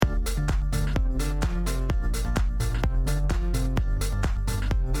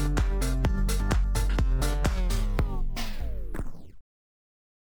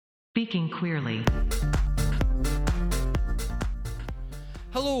Speaking Queerly.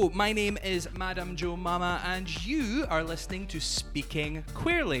 Hello, my name is Madame Joe Mama, and you are listening to Speaking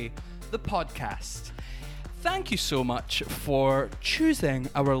Queerly, the podcast. Thank you so much for choosing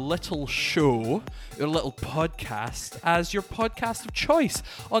our little show, your little podcast, as your podcast of choice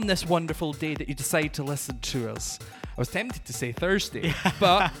on this wonderful day that you decide to listen to us. I was tempted to say Thursday,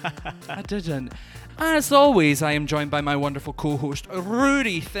 but I didn't. As always, I am joined by my wonderful co-host,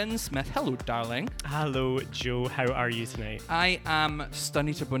 Rudy Thinsmith. Hello, darling. Hello, Joe. How are you tonight? I am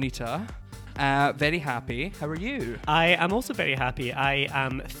Stunita Bonita. Very happy. How are you? I am also very happy. I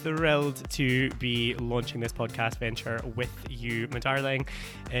am thrilled to be launching this podcast venture with you, my darling.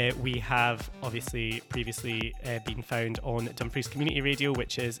 We have obviously previously been found on Dumfries Community Radio,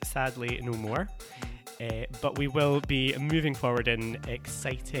 which is sadly no more. But we will be moving forward in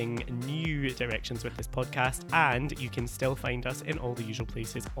exciting new directions with this podcast, and you can still find us in all the usual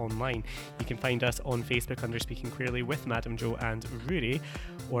places online. You can find us on Facebook under Speaking Queerly with Madame Joe and Rudy,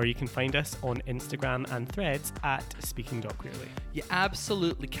 or you can find us on Instagram and Threads at speaking.queerly. You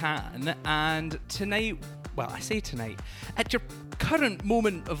absolutely can. And tonight, well, I say tonight, at your current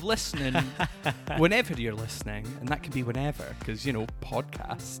moment of listening, whenever you're listening, and that can be whenever, because, you know,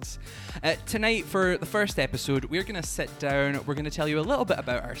 podcasts. Tonight, for the first episode, we're going to sit down, we're going to tell you a little bit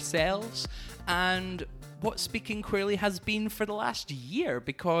about ourselves and what Speaking Queerly has been for the last year,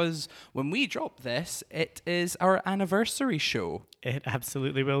 because when we drop this, it is our anniversary show. It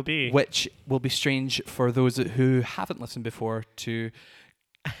absolutely will be. Which will be strange for those who haven't listened before to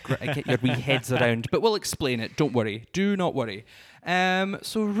get your wee heads around, but we'll explain it. Don't worry. Do not worry.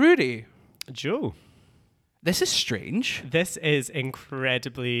 So, Rudy. Joe. This is strange. This is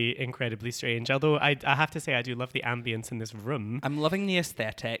incredibly strange. Although I have to say, I do love the ambience in this room. I'm loving the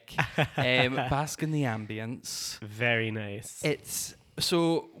aesthetic. Bask in the ambience. Very nice.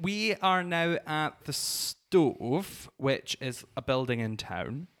 So we are now at the Stove, which is a building in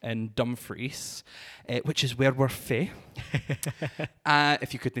town in Dumfries, which is where we're fae.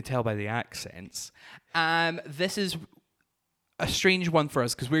 If you couldn't tell by the accents. This is a strange one for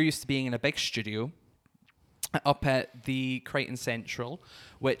us because we're used to being in a big studio up at the Crichton Central,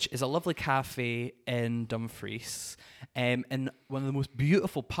 which is a lovely cafe in Dumfries, in one of the most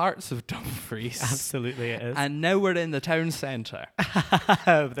beautiful parts of Dumfries. Absolutely it is. And now we're in the town centre.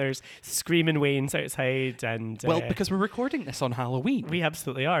 There's screaming wains outside and... Well, because we're recording this on Halloween. We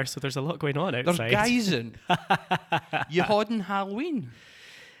absolutely are, so there's a lot going on outside. There's guys in. You holding Halloween?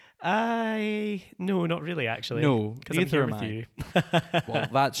 No, not really, actually. No, because I'm here with you. Well,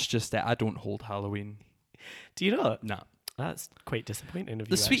 that's just it. I don't hold Halloween. Do you not? No. That's quite disappointing of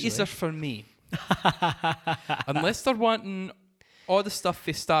you, The sweeties actually. are for me. Unless they're wanting all the stuff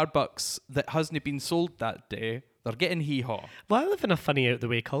for Starbucks that hasn't been sold that day, they're getting hee-haw. Well, I live in a funny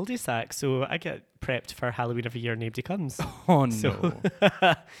out-the-way cul-de-sac, so I get prepped for Halloween every year, nobody comes. Oh, no. So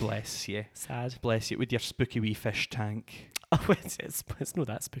Bless you. sad. Bless you with your spooky wee fish tank. Oh, it's not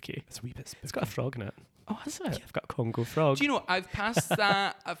that spooky. It's a wee bit spooky. It's got a frog in it. Oh, has it? Yeah, I've got a Congo frog. Do you know, I've passed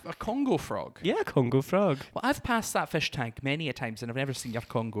that, a Congo frog. Yeah, a Congo frog. Well, I've passed that fish tank many a times and I've never seen your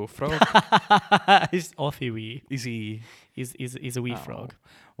Congo frog. He's offy wee. Is he? He's a wee frog.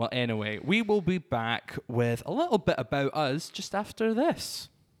 Well, anyway, we will be back with a little bit about us just after this.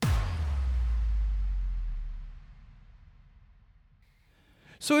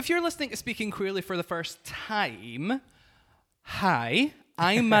 So if you're listening to Speaking Queerly for the first time, hi,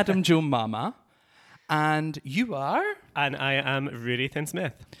 I'm Madame Joe Mama, and you are? And I am Rudy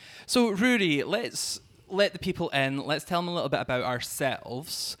Thinsmith. So, Rudy, let's let the people in. Let's tell them a little bit about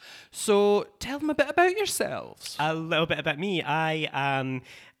ourselves. So, tell them a bit about yourselves. A little bit about me. I am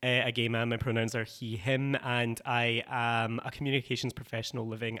a gay man. My pronouns are he, him, and I am a communications professional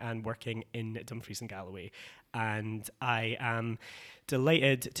living and working in Dumfries and Galloway. And I am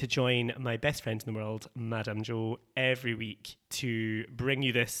delighted to join my best friend in the world, Madame Joe, every week to bring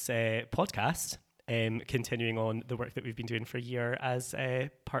you this podcast, continuing on the work that we've been doing for a year as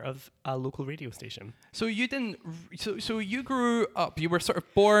part of a local radio station. So you didn't. So you grew up. You were sort of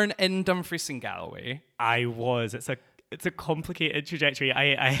born in Dumfries and Galloway. I was. It's a complicated trajectory.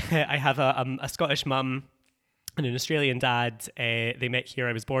 I have a Scottish mum and an Australian dad. They met here.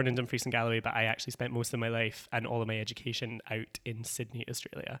 I was born in Dumfries and Galloway, but I actually spent most of my life and all of my education out in Sydney,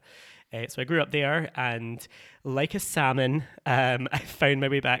 Australia. So I grew up there, and like a salmon, I found my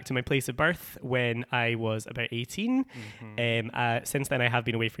way back to my place of birth when I was about 18. Since then, I have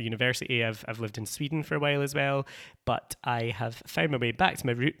been away for university. I've lived in Sweden for a while as well, but I have found my way back to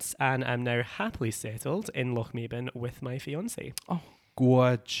my roots, and I'm now happily settled in Lochmaben with my fiancé. Oh,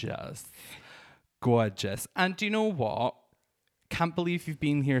 gorgeous. Gorgeous. And do you know what? can't believe you've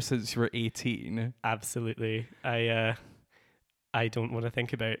been here since you were 18. Absolutely. I don't want to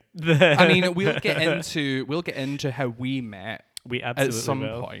think about I mean, we'll get into how we met we absolutely at some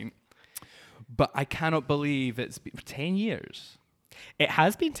will. point. But I cannot believe it's been 10 years. It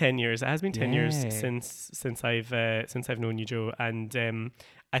has been 10 years. It has been 10 years Yeah. since I've known you, Joe, and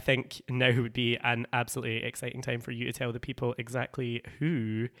I think now would be an absolutely exciting time for you to tell the people exactly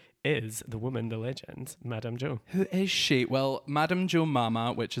who is the woman, the legend, Madame Joe. Who is she? Well, Madame Joe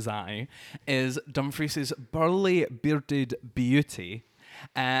Mama, which is I, is Dumfries's burly, bearded beauty.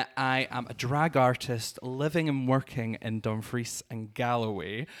 I am a drag artist living and working in Dumfries and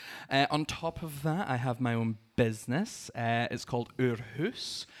Galloway. On top of that, I have my own business. It's called Our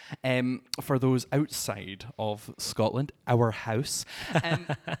House. For those outside of Scotland, Our House.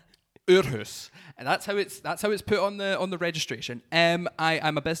 Our House. And that's how it's put on the registration. I'm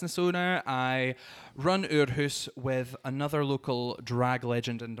a business owner. I run Our House with another local drag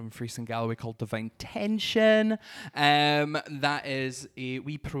legend in Dumfries and Galloway called Divine Tension. That is a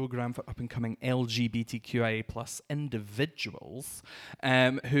wee program for up and coming LGBTQIA plus individuals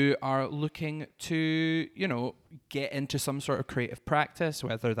who are looking to, get into some sort of creative practice,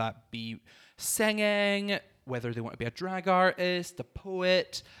 whether that be singing, whether they want to be a drag artist, a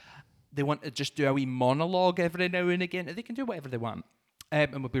poet. They want to just do a wee monologue every now and again. They can do whatever they want.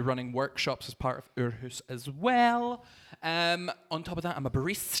 And we'll be running workshops as part of Our House as well. On top of that, I'm a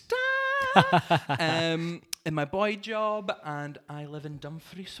barista in my boy job. And I live in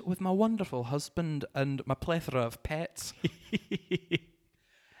Dumfries with my wonderful husband and my plethora of pets.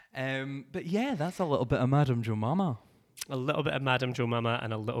 But yeah, that's a little bit of Madame Joe Mama. A little bit of Madame Joe Mama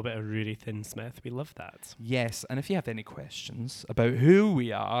and a little bit of Rory Thinsmith. We love that. Yes, and if you have any questions about who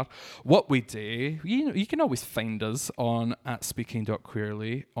we are, what we do, you can always find us on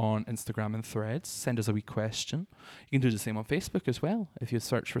 @speaking.queerly on Instagram and Threads. Send us a wee question. You can do the same on Facebook as well if you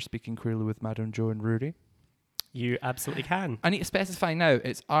search for Speaking Queerly with Madame Joe and Rory. You absolutely can. I need to specify now,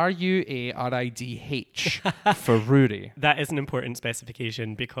 it's RUARIDH for Rory. That is an important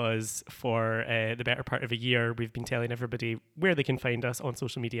specification because for the better part of a year, we've been telling everybody where they can find us on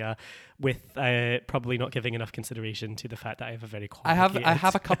social media with probably not giving enough consideration to the fact that I have a very complicated... I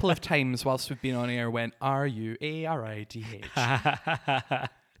have a couple of times whilst we've been on air went RUARIDH.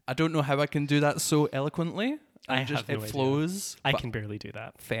 I don't know how I can do that so eloquently. It flows. I can barely do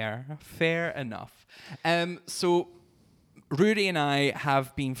that. Fair enough. So Rudy and I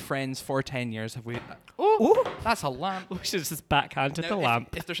have been friends for 10 years. Have we? Oh, that's a lamp. We should have just backhanded the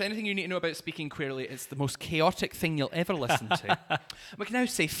lamp. If there's anything you need to know about Speaking Queerly, it's the most chaotic thing you'll ever listen to. We can now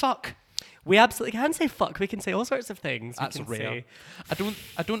say fuck. We absolutely can say fuck. We can say all sorts of things. That's rare. I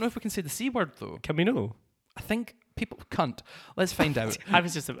don't know if we can say the C word though. Can we know? I think people cunt. Let's find out. I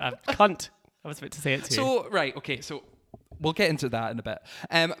was just a cunt. I was about to say it too. So, right, okay, so we'll get into that in a bit.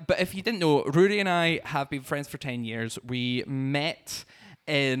 But if you didn't know, Rory and I have been friends for 10 years. We met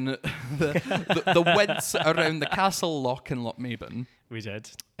in the woods around the Castle Loch in Lochmaben. We did.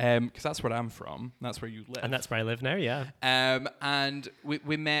 Because that's where I'm from. That's where you live. And that's where I live now, yeah. And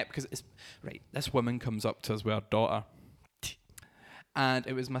we met because, this woman comes up to us with our daughter. And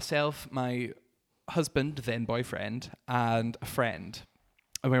it was myself, my husband, then boyfriend, and a friend.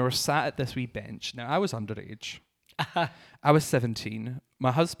 And we were sat at this wee bench. Now, I was underage. I was 17.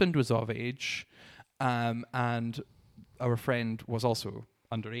 My husband was of age. And our friend was also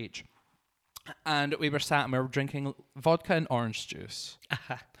underage. And we were sat and we were drinking vodka and orange juice.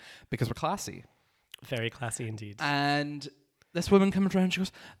 Because we're classy. Very classy indeed. And this woman comes around and she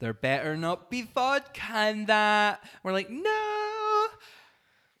goes, there better not be vodka in that. We're like, no.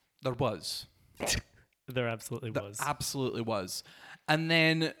 There was. There absolutely was. There absolutely was. And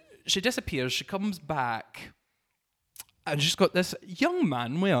then she disappears. She comes back. And she's got this young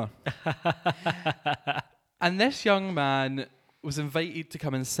man with her. And this young man was invited to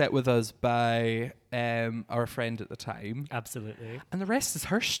come and sit with us by our friend at the time. Absolutely. And the rest is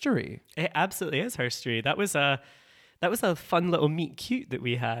history. It absolutely is history. That was a fun little meet cute that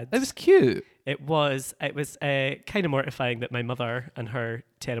we had. It was cute. It was kind of mortifying that my mother and her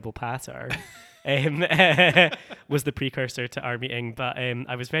terrible patter was the precursor to our meeting, but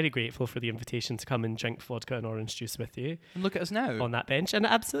I was very grateful for the invitation to come and drink vodka and orange juice with you. And look at us now. On that bench, and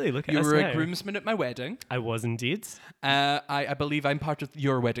absolutely look at us now. You were a groomsman at my wedding. I was indeed. I believe I'm part of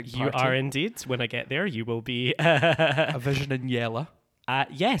your wedding party. You are indeed. When I get there, you will be a vision in yellow.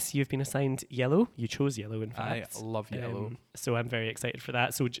 Yes, you've been assigned yellow. You chose yellow, in fact. I love yellow. So I'm very excited for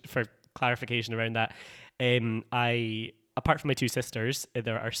that. So for clarification around that, apart from my two sisters,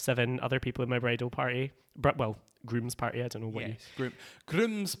 there are 7 other people in my bridal party. Groom's party. I don't know what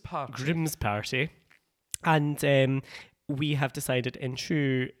groom's party. Groom's party. And we have decided in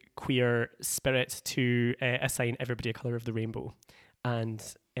true queer spirit to assign everybody a colour of the rainbow. And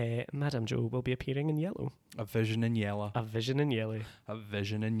Madame Jo will be appearing in yellow. A vision in yellow. A vision in yellow. A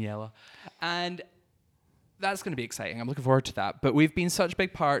vision in yellow. And that's going to be exciting. I'm looking forward to that. But we've been such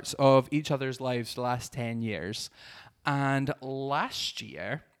big parts of each other's lives the last 10 years. And last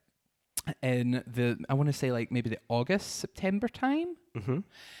year, in I want to say like maybe the August, September time,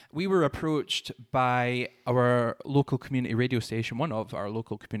 we were approached by our local community radio station, one of our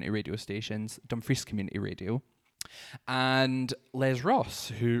local community radio stations, Dumfries Community Radio. And Les Ross,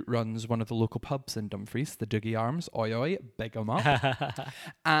 who runs one of the local pubs in Dumfries, the Doogie Arms, oi oi, big 'em up.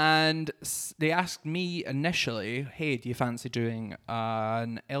 And they asked me initially, hey, do you fancy doing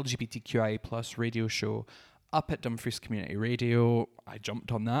an LGBTQI plus radio show up at Dumfries Community Radio? I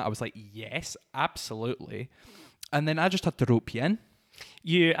jumped on that. I was like, yes, absolutely. And then I just had to rope you in.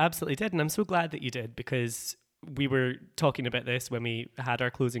 You absolutely did. And I'm so glad that you did, because we were talking about this when we had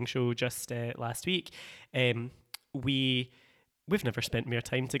our closing show just last week. We've never spent more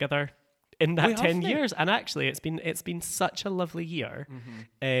time together in that 10 years, and actually it's been such a lovely year,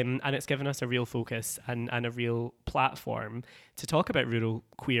 and it's given us a real focus and a real platform to talk about rural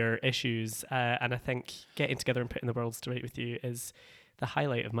queer issues, and I think getting together and putting the worlds to right with you is the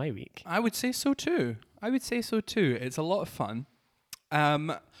highlight of my week. I would say so too. It's a lot of fun.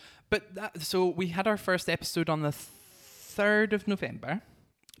 So we had our first episode on the 3rd of November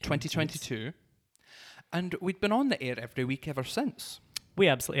 2022. And we'd been on the air every week ever since. We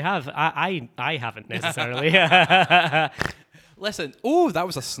absolutely have. I haven't necessarily. Listen, that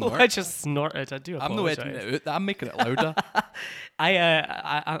was a snort. I just snorted. I do apologize. I'm not editing it out. I'm making it louder.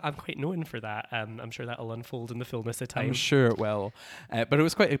 I'm quite known for that. I'm sure that'll unfold in the fullness of time. I'm sure it will. But it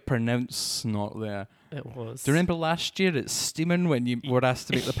was quite a pronounced snort there. It was. Do you remember last year at Steamin' when you were asked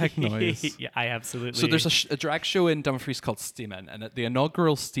to make the pig noise? Yeah, I absolutely. So there's a drag show in Dumfries called Steamin', and at the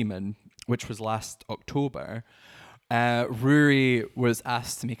inaugural Steamin', which was last October, Rory was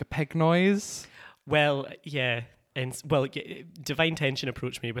asked to make a pig noise. Well, yeah. Divine Tension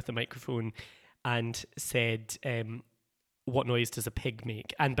approached me with the microphone and said, what noise does a pig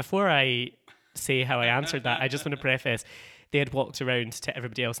make? And before I say how I answered that, I just want to preface, they had walked around to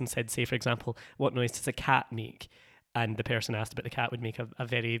everybody else and said, say, for example, what noise does a cat make? And the person asked about the cat would make a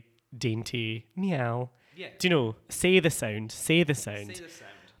very dainty meow. Yeah. Do you know, say the sound.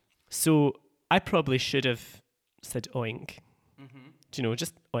 So I probably should have said oink. Do you know,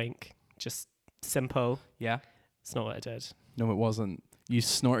 just oink. Just simple. Yeah. It's not what I did. No, it wasn't. You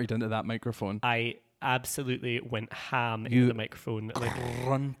snorted into that microphone. I absolutely went ham into the microphone. Like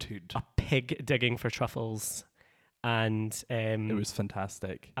grunted. A pig digging for truffles. And it was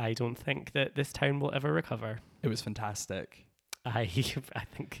fantastic. I don't think that this town will ever recover. It was fantastic. I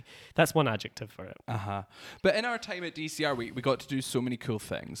think that's one adjective for it. But in our time at DCR, we got to do so many cool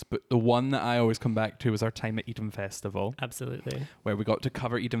things. But the one that I always come back to was our time at Eden Festival. Absolutely. Where we got to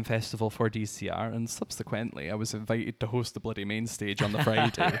cover Eden Festival for DCR. And subsequently, I was invited to host the bloody main stage on the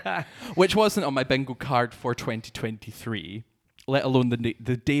Friday. Which wasn't on my bingo card for 2023. Let alone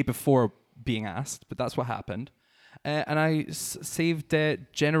the day before being asked. But that's what happened. And I saved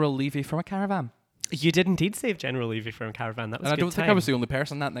General Levy from a caravan. You did indeed save General Levy from a caravan. That was and a good I don't think I was the only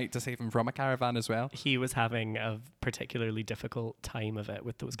person that night to save him from a caravan as well. He was having a particularly difficult time of it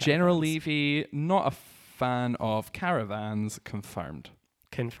with those caravans. General Levy, not a fan of caravans, confirmed.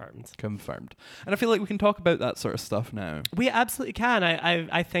 Confirmed. And I feel like we can talk about that sort of stuff now. We absolutely can.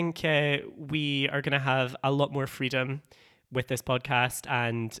 I think we are going to have a lot more freedom with this podcast,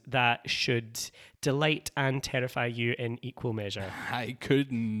 and that should delight and terrify you in equal measure. I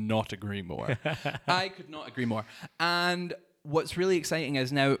could not agree more. And what's really exciting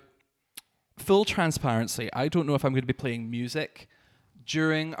is now, full transparency, I don't know if I'm going to be playing music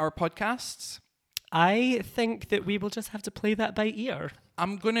during our podcasts. I think that we will just have to play that by ear.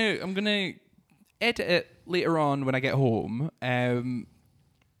 I'm gonna edit it later on when I get home, and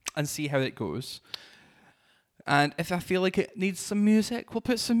see how it goes. And if I feel like it needs some music, we'll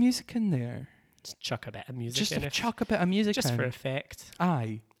put some music in there. Just chuck a bit of music in. Just for effect.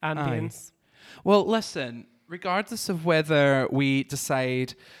 Aye. Ambience. Well, listen, regardless of whether we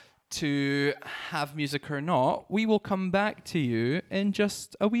decide to have music or not, we will come back to you in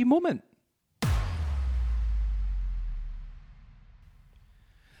just a wee moment.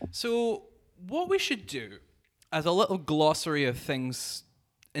 So what we should do, as a little glossary of things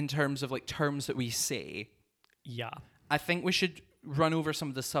in terms of like terms that we say, I think we should run over some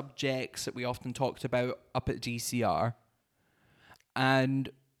of the subjects that we often talked about up at DCR and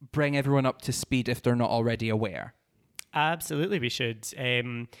bring everyone up to speed if they're not already aware. Absolutely, we should.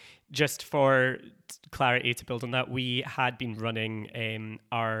 Just for clarity to build on that, we had been running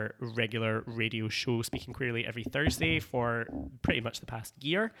our regular radio show, Speaking Queerly, every Thursday for pretty much the past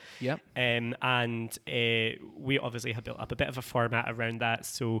year. Yep. And we obviously have built up a bit of a format around that.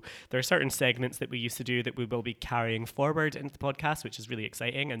 So there are certain segments that we used to do that we will be carrying forward into the podcast, which is really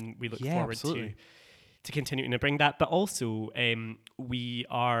exciting. And we look forward to continuing to bring that. But also, we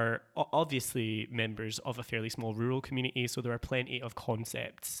are obviously members of a fairly small rural community, so there are plenty of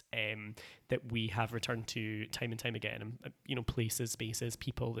concepts that we have returned to time and time again, and places, spaces,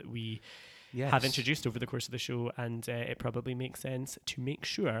 people that we have introduced over the course of the show, and it probably makes sense to make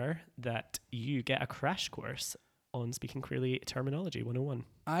sure that you get a crash course on Speaking Queerly Terminology 101.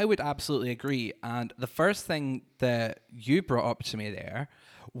 I would absolutely agree. And the first thing that you brought up to me there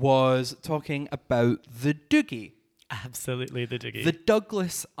was talking about the Doogie. Absolutely, the Doogie. The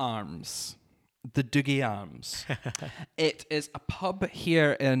Douglas Arms. The Doogie Arms. It is a pub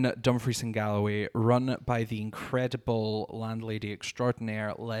here in Dumfries and Galloway run by the incredible landlady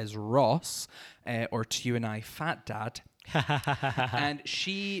extraordinaire Les Ross, or to you and I, Fat Dad. And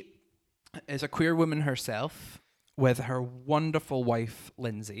she is a queer woman herself, with her wonderful wife,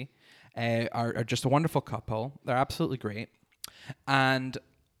 Lindsay, are just a wonderful couple. They're absolutely great. And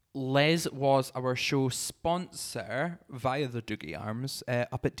Les was our show sponsor via the Doogie Arms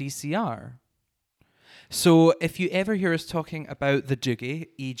up at DCR. So if you ever hear us talking about the Doogie,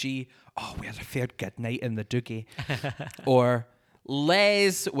 e.g., oh, we had a fair good night in the Doogie, or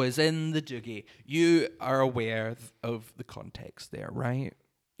Les was in the Doogie, you are aware of the context there, right?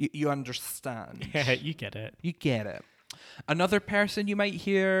 You understand. You get it. You get it. Another person you might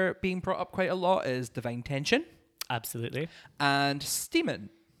hear being brought up quite a lot is Divine Tension. Absolutely. And Steeman.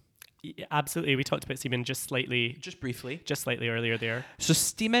 Yeah, absolutely. We talked about Steeman just briefly earlier there. So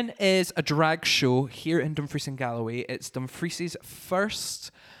Steeman is a drag show here in Dumfries and Galloway. It's Dumfries' first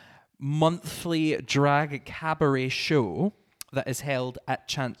monthly drag cabaret show that is held at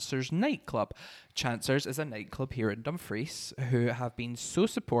Chancers Nightclub. Chancers is a nightclub here in Dumfries who have been so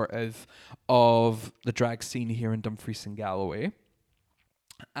supportive of the drag scene here in Dumfries and Galloway.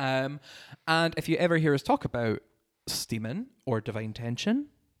 And if you ever hear us talk about Steeman or Divine Tension,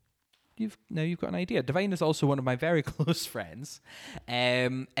 you've got an idea. Divine is also one of my very close friends,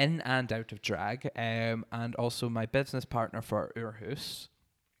 in and out of drag, and also my business partner for Urhus.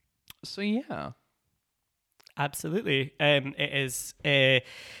 So yeah. Absolutely. It is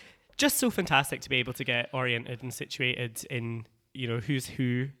just so fantastic to be able to get oriented and situated in, who's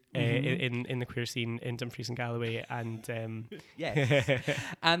who in the queer scene in Dumfries and Galloway. And yes.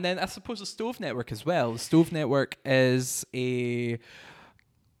 And then I suppose the Stove Network as well. The Stove Network is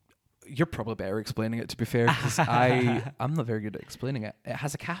you're probably better explaining it, to be fair, because I'm not very good at explaining it. It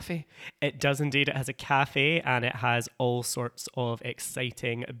has a cafe. It does indeed. It has a cafe, and it has all sorts of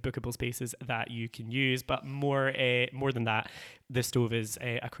exciting bookable spaces that you can use. But more than that, the Stove is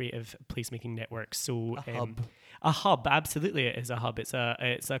a creative placemaking network. So a hub. Absolutely, it is a hub. It's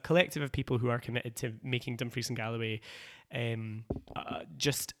a collective of people who are committed to making Dumfries and Galloway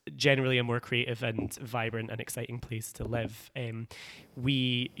just generally a more creative and vibrant and exciting place to live.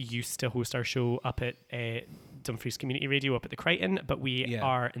 We used to host our show up at Dumfries Community Radio up at the Crichton, but we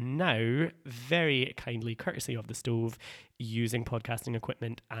are now, very kindly, courtesy of the Stove, using podcasting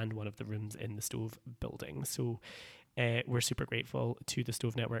equipment and one of the rooms in the Stove building. So we're super grateful to the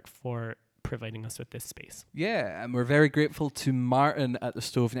Stove Network for providing us with this space. Yeah, and we're very grateful to Martin at the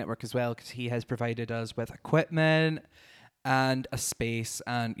Stove Network as well, because he has provided us with equipment and a space,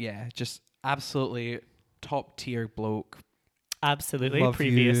 and just absolutely top tier bloke. Absolutely. Love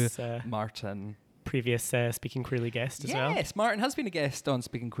previous you, Martin. Previous Speaking Queerly guest as well. Yes, Martin has been a guest on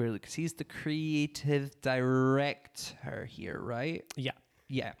Speaking Queerly because he's the creative director here, right?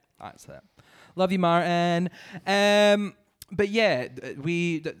 Yeah, that's it. Love you, Martin. But yeah,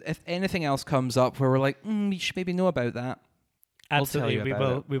 if anything else comes up where we're like, you should maybe know about that. Absolutely,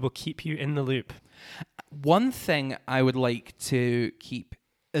 we will keep you in the loop. One thing I would like to keep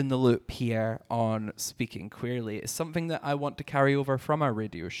in the loop here on Speaking Queerly is something that I want to carry over from our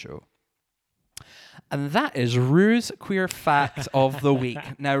radio show. And that is Rue's Queer Fact of the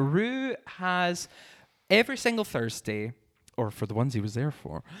Week. Now, Rue has every single Thursday, or for the ones he was there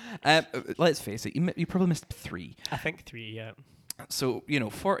for, let's face it, you probably missed 3. I think 3, yeah. So,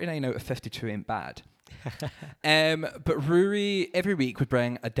 49 out of 52 ain't bad. But Rory every week would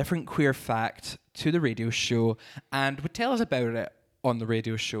bring a different queer fact to the radio show and would tell us about it on the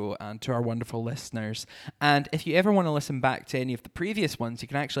radio show and to our wonderful listeners. And if you ever want to listen back to any of the previous ones, you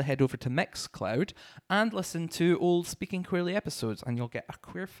can actually head over to Mixcloud and listen to old Speaking Queerly episodes, and you'll get a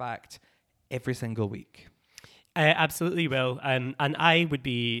queer fact every single week. I absolutely will. And I would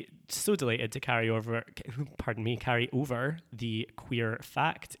be so delighted to carry over the queer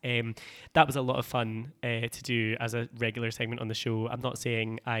fact. That was a lot of fun to do as a regular segment on the show. I'm not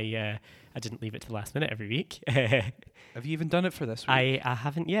saying I didn't leave it to the last minute every week. Have you even done it for this week? I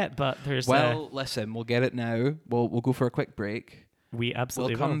haven't yet, but there's Well, listen, we'll get it now. We'll go for a quick break. we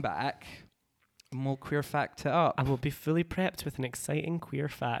absolutely We'll come will. back and we'll queer fact it up. I will be fully prepped with an exciting queer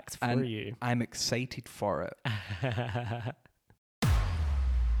fact for And you. I'm excited for it.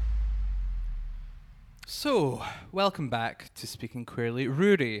 So, welcome back to Speaking Queerly.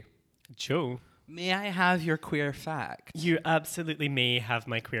 Rudy, Joe, may I have your queer fact? you absolutely may have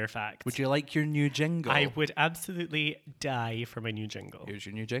my queer fact. Would you like your new jingle? I would absolutely die for my new jingle. Here's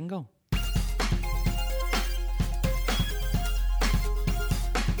your new jingle.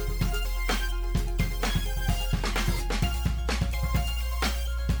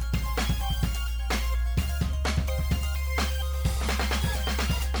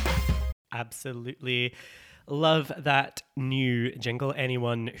 Absolutely love that new jingle.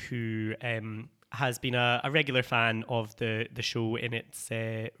 Anyone who has been a regular fan of the show in its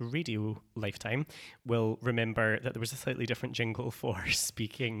radio lifetime will remember that there was a slightly different jingle for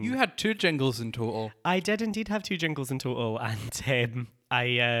speaking. You had 2 jingles in total. I did indeed have 2 jingles in total, and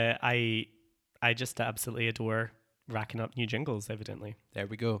I just absolutely adore racking up new jingles, evidently. There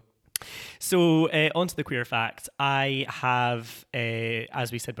we go. So on to the queer fact. I have,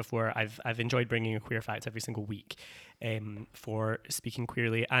 as we said before, I've enjoyed bringing a queer fact every single week for Speaking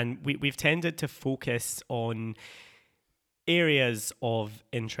Queerly, and we've tended to focus on areas of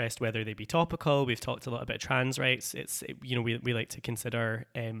interest, whether they be topical. We've talked a lot about trans rights. We like to consider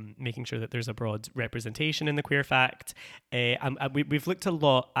making sure that there's a broad representation in the queer fact. We've looked a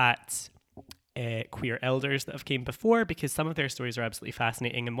lot at queer elders that have came before, because some of their stories are absolutely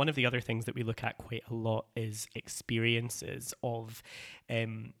fascinating, and one of the other things that we look at quite a lot is experiences of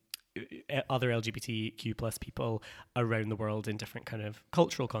other LGBTQ plus people around the world in different kind of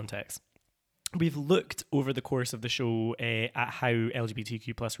cultural contexts. We've looked over the course of the show at how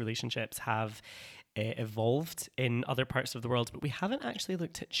LGBTQ plus relationships have evolved in other parts of the world, but we haven't actually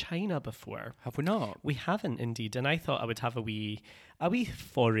looked at China before. Have we not? We haven't indeed, and I thought I would have a wee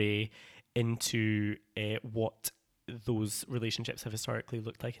foray into what those relationships have historically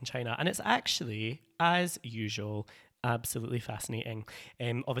looked like in China. And it's actually, as usual, absolutely fascinating.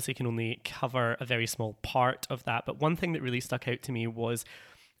 Obviously, can only cover a very small part of that, but one thing that really stuck out to me was,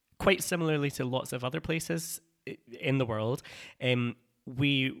 quite similarly to lots of other places in the world,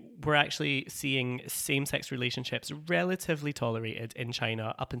 we were actually seeing same-sex relationships relatively tolerated in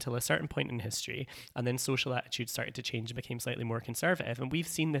China up until a certain point in history, and then social attitudes started to change and became slightly more conservative. And we've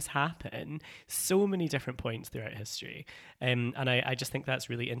seen this happen so many different points throughout history. And I just think that's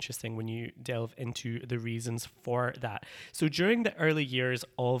really interesting when you delve into the reasons for that. So during the early years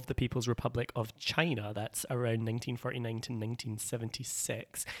of the People's Republic of China, that's around 1949 to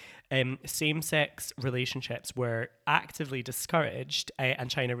 1976, same-sex relationships were actively discouraged, and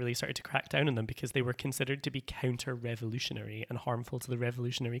China really started to crack down on them because they were considered to be counter-revolutionary and harmful to the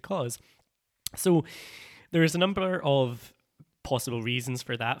revolutionary cause. So there's a number of possible reasons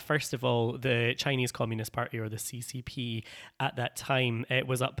for that. First of all, the Chinese Communist Party, or the CCP, at that time, it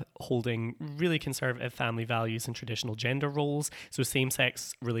was upholding really conservative family values and traditional gender roles. So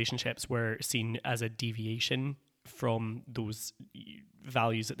same-sex relationships were seen as a deviation from those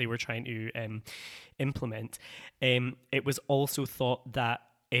values that they were trying to implement. It was also thought that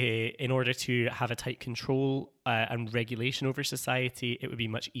in order to have a tight control and regulation over society, it would be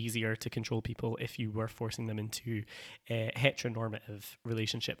much easier to control people if you were forcing them into heteronormative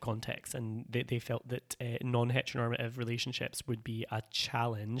relationship contexts. And they felt that non-heteronormative relationships would be a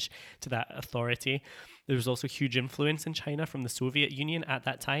challenge to that authority. There was also huge influence in China from the Soviet Union at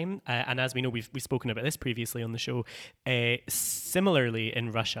that time. And as we know, we've spoken about this previously on the show. Similarly,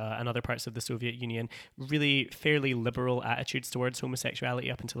 in Russia and other parts of the Soviet Union, really fairly liberal attitudes towards homosexuality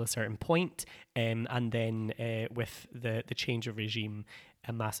up until a certain point. And then with the change of regime,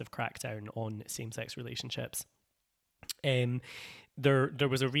 a massive crackdown on same-sex relationships. There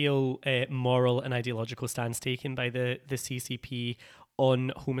was a real moral and ideological stance taken by the CCP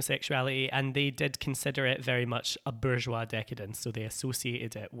on homosexuality, and they did consider it very much a bourgeois decadence. So they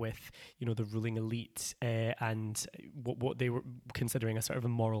associated it with, the ruling elite and what they were considering a sort of a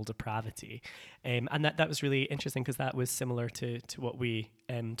moral depravity. And that was really interesting, because that was similar to what we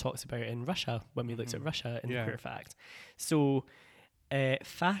talked about in Russia when we looked at Russia in the Queer Fact. So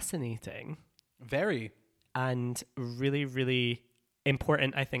fascinating. Very. And really, really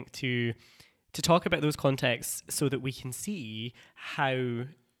important, I think, to talk about those contexts so that we can see how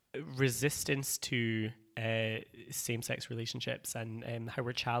resistance to same-sex relationships and how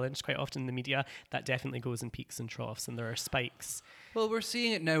we're challenged quite often in the media, that definitely goes in peaks and troughs, and there are spikes. Well, we're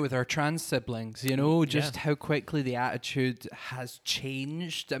seeing it now with our trans siblings, you know, just how quickly the attitude has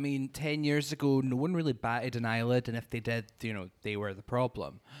changed. I mean, 10 years ago, no one really batted an eyelid, and if they did, you know, they were the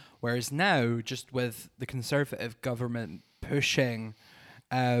problem. Whereas now, just with the Conservative government pushing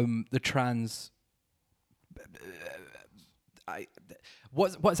the trans...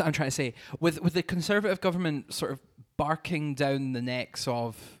 What's I'm trying to say? With the Conservative government sort of barking down the necks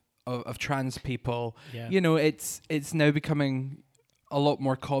of trans people, you know, it's now becoming a lot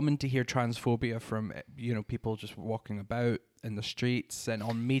more common to hear transphobia from, you know, people just walking about in the streets and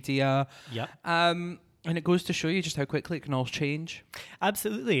on media. Yep. And it goes to show you just how quickly it can all change.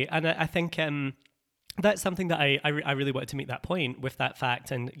 Absolutely. And I think that's something that I really wanted to make that point with that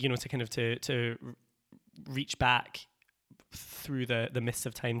fact, and, you know, to kind of to reach back through the mists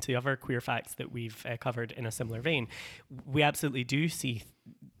of time to the other queer facts that we've covered in a similar vein. We absolutely do see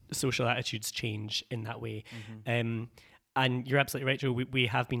social attitudes change in that way. And you're absolutely right, Joe. We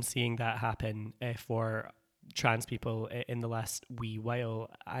have been seeing that happen for trans people in the last wee while.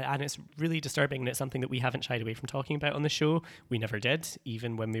 And it's really disturbing, and it's something that we haven't shied away from talking about on the show. We never did,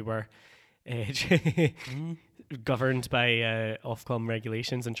 even when we were governed by Ofcom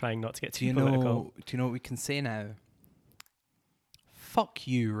regulations and trying not to get too political. Do you know what we can say now? Fuck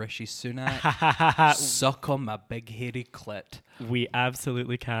you, Rishi Sunak. Suck on my big hairy clit. We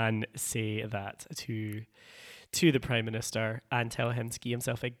absolutely can say that to the Prime Minister and tell him to give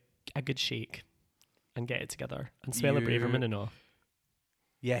himself a good shake and get it together and swell a Braverman and all.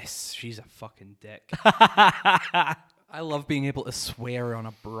 Yes, she's a fucking dick. I love being able to swear on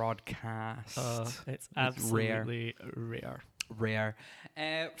a broadcast. It's absolutely rare.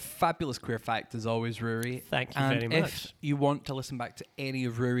 Fabulous queer fact as always, Rory. Thank you very much. If you want to listen back to any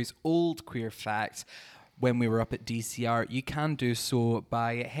of Rory's old queer facts when we were up at DCR, you can do so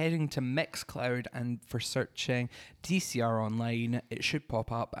by heading to Mixcloud, and for searching DCR online, it should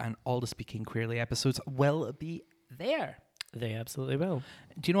pop up and all the Speaking Queerly episodes will be there. They absolutely will.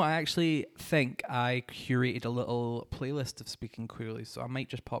 Do you know, I actually think I curated a little playlist of Speaking Queerly, so I might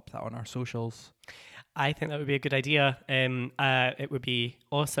just pop that on our socials. I think that would be a good idea. It would be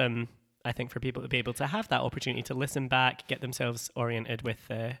awesome, I think, for people to be able to have that opportunity to listen back, get themselves oriented with...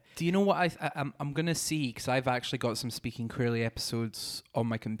 Do you know what I'm going to see? Because I've actually got some Speaking Queerly episodes on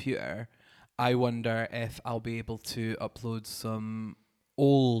my computer. I wonder if I'll be able to upload some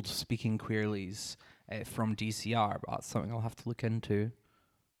old Speaking Queerlies from DCR, but that's something I'll have to look into.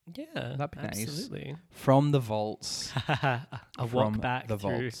 Yeah, that'd be absolutely. Nice. From the vaults. A walk back the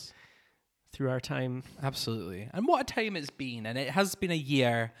vaults. Through our time. Absolutely. And what a time it's been. And it has been a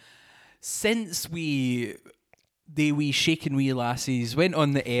year since the wee shaking wee lassies went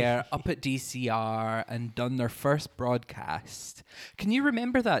on the air up at DCR and done their first broadcast. Can you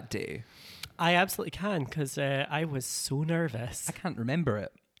remember that day? I absolutely can, because I was so nervous. I can't remember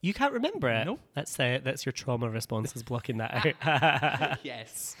it. You can't remember it? No. That's your trauma response is blocking that out.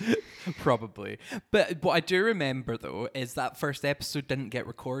 Yes, probably. But what I do remember, though, is that first episode didn't get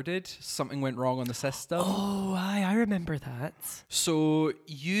recorded. Something went wrong on the system. Oh, I remember that. So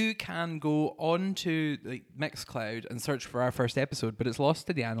you can go on to Mixcloud and search for our first episode, but it's lost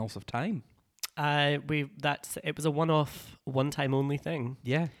to the annals of time. It was a one-off, one-time only thing.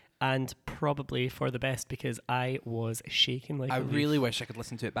 Yeah. And probably for the best, because I was shaking like a leaf. Really wish I could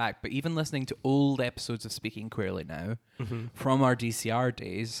listen to it back, but even listening to old episodes of Speaking Queerly now, from our DCR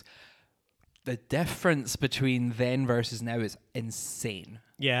days, the difference between then versus now is insane.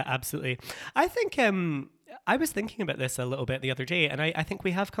 Yeah, absolutely. I think I was thinking about this a little bit the other day, and I think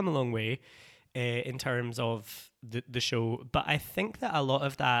we have come a long way in terms of the show, but I think that a lot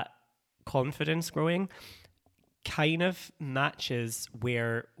of that confidence growing kind of matches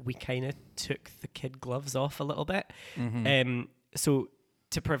where we kind of took the kid gloves off a little bit. So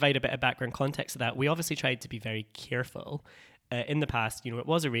to provide a bit of background context to that, we obviously tried to be very careful. In the past, you know, it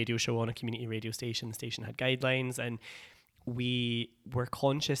was a radio show on a community radio station. The station had guidelines, and we were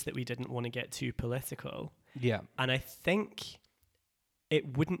conscious that we didn't want to get too political. Yeah. And I think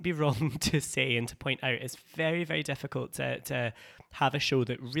it wouldn't be wrong to say and to point out it's very, very difficult to have a show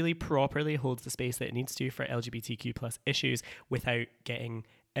that really properly holds the space that it needs to for LGBTQ plus issues without getting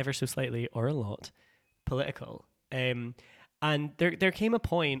ever so slightly or a lot political. And there came a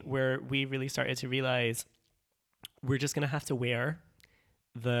point where we really started to realize we're just going to have to wear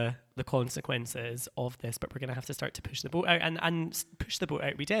the consequences of this, but we're going to have to start to push the boat out, and push the boat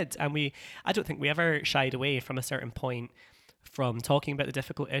out we did. And I don't think we ever shied away from a certain point from talking about the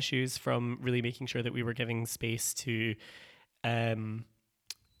difficult issues, from really making sure that we were giving space to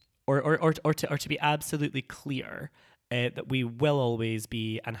to be absolutely clear that we will always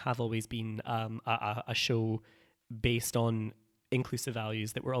be and have always been a show based on inclusive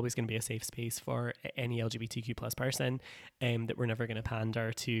values, that we're always going to be a safe space for any LGBTQ plus person, that we're never going to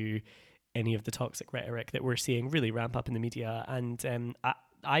pander to any of the toxic rhetoric that we're seeing really ramp up in the media. And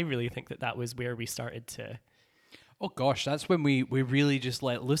I really think that was where we started to... Oh gosh, that's when we really just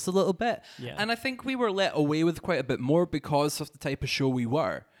let loose a little bit. Yeah. And I think we were let away with quite a bit more because of the type of show we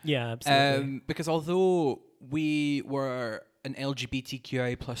were. Yeah, absolutely. Because although we were an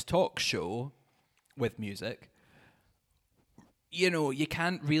LGBTQI plus talk show with music, you know, you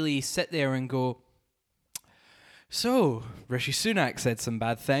can't really sit there and go, so Rishi Sunak said some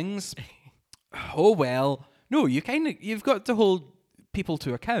bad things. Oh well. No, you've got to hold people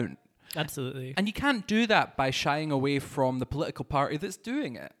to account. Absolutely. And you can't do that by shying away from the political party that's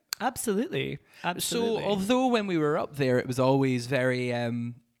doing it. Absolutely. So although when we were up there, it was always very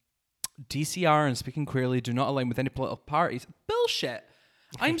DCR and Speaking Queerly do not align with any political parties. Bullshit.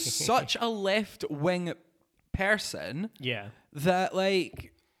 I'm such a left-wing person Yeah. that,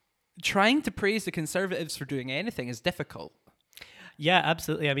 like, trying to praise the Conservatives for doing anything is difficult. Yeah,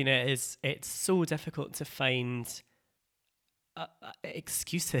 absolutely. I mean, it's so difficult to find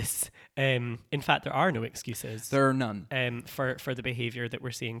excuses. In fact, there are no excuses. There are none. For the behaviour that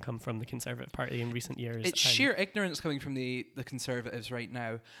we're seeing come from the Conservative Party in recent years. It's sheer ignorance coming from the Conservatives right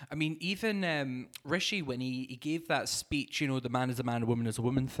now. I mean, even Rishi, when he gave that speech, you know, the man is a man, a woman is a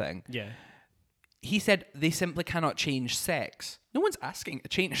woman thing. Yeah. He said they simply cannot change sex. No one's asking to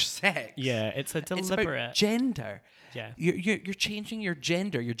change sex. Yeah, it's a deliberate... It's about gender. Yeah. You're changing your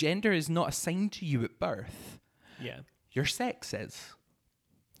gender. Your gender is not assigned to you at birth. Yeah. Your sex is.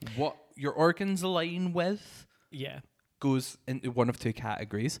 What your organs align with goes into one of two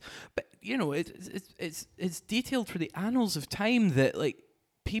categories. But, you know, it's detailed for the annals of time that, like,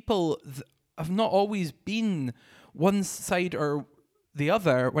 people have not always been one side or the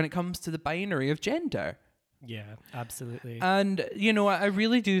other when it comes to the binary of gender. Yeah, absolutely. And, you know, I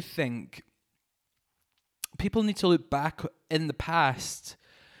really do think people need to look back in the past,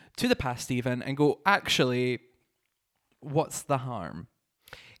 to the past even, and go, actually, what's the harm?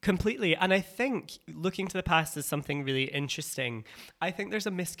 Completely. And I think looking to the past is something really interesting. I think there's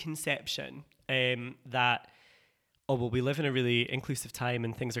a misconception that, oh, well, we live in a really inclusive time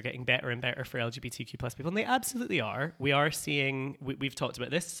and things are getting better and better for LGBTQ plus people. And they absolutely are. We are seeing, we've talked about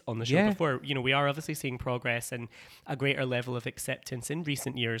this on the show before, you know, we are obviously seeing progress and a greater level of acceptance in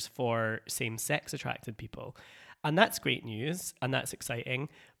recent years for same-sex attracted people. And that's great news and that's exciting.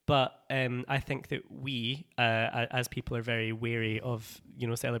 But I think that we, as people, are very wary of, you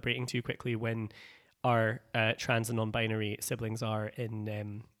know, celebrating too quickly when our trans and non-binary siblings are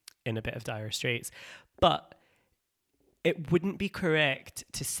in a bit of dire straits. But it wouldn't be correct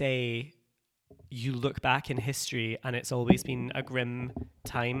to say you look back in history and it's always been a grim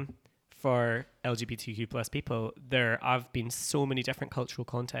time for LGBTQ plus people. There have been so many different cultural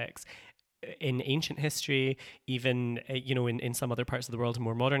contexts in ancient history, even, you know, in some other parts of the world, in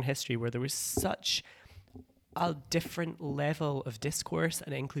more modern history, where there was such a different level of discourse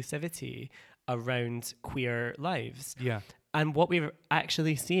and inclusivity around queer lives. Yeah. And what we're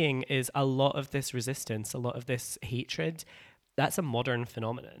actually seeing is a lot of this resistance, a lot of this hatred. That's a modern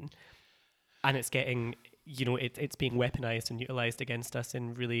phenomenon. And it's getting, you know, it's being weaponized and utilized against us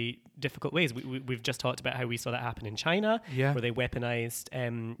in really difficult ways. We've just talked about how we saw that happen in China, where they weaponized,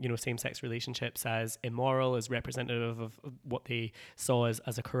 you know, same-sex relationships as immoral, as representative of what they saw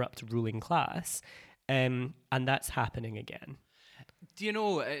as a corrupt ruling class. And that's happening again. Do you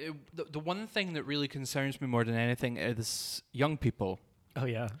know, the one thing that really concerns me more than anything is young people. Oh,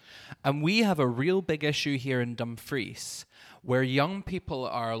 yeah. And we have a real big issue here in Dumfries where young people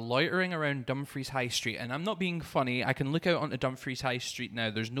are loitering around Dumfries High Street. And I'm not being funny. I can look out onto Dumfries High Street now.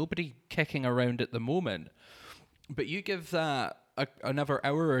 There's nobody kicking around at the moment. But you give that another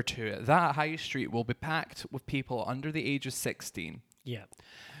hour or two, that high street will be packed with people under the age of 16. Yeah.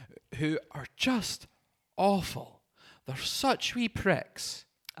 Who are just awful. They're such wee pricks.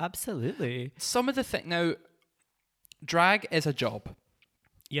 Absolutely. Some of the things... Now, drag is a job.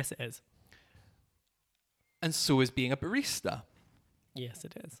 Yes, it is. And so is being a barista. Yes,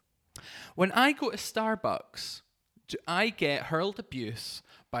 it is. When I go to Starbucks, do I get hurled abuse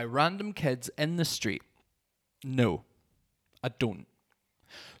by random kids in the street? No, I don't.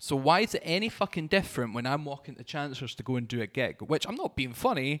 So why is it any fucking different when I'm walking to Chancellors to go and do a gig, which I'm not being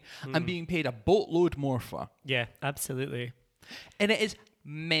funny, I'm being paid a boatload more for. Yeah, absolutely. And it is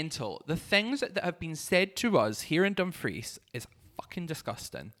mental. The things that have been said to us here in Dumfries is fucking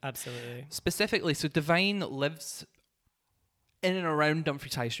disgusting. Absolutely. Specifically, so Divine lives in and around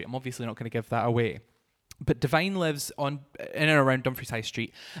Dumfries High Street. I'm obviously not going to give that away. But Divine lives in and around Dumfries High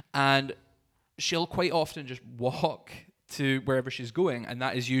Street, and she'll quite often just walk to wherever she's going, and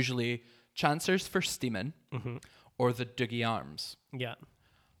that is usually Chancers for Steeman or the Doogie Arms. Yeah.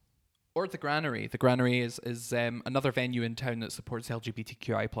 Or the Granary. The Granary is another venue in town that supports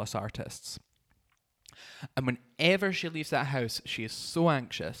LGBTQI plus artists. And whenever she leaves that house, she is so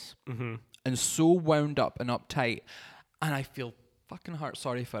anxious and so wound up and uptight, and I feel fucking heart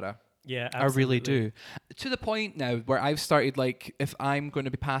sorry for her. Yeah, absolutely. I really do. To the point now where I've started, like, if I'm going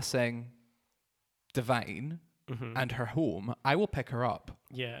to be passing Divine and her home, I will pick her up.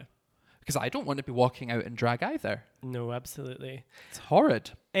 Yeah. Because I don't want to be walking out in drag either. No, absolutely. It's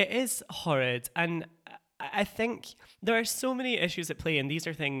horrid. It is horrid. And I think there are so many issues at play, and these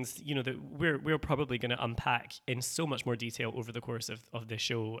are things, you know, that we're probably going to unpack in so much more detail over the course of the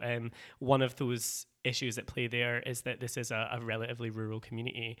show. One of those issues at play there is that this is a relatively rural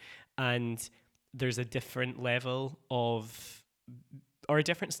community, and there's a different level of, or a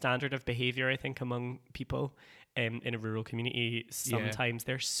different standard of behavior, I think, among people in a rural community. Sometimes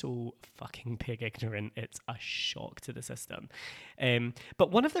they're so fucking pig ignorant, it's a shock to the system.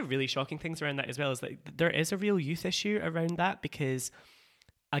 But one of the really shocking things around that as well is that there is a real youth issue around that, because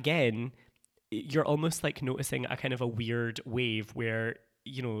again, you're almost like noticing a kind of a weird wave where,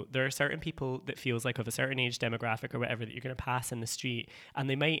 you know, there are certain people that feels like of a certain age demographic or whatever that you're going to pass in the street, and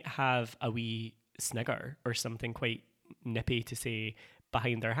they might have a wee snigger or something quite nippy to say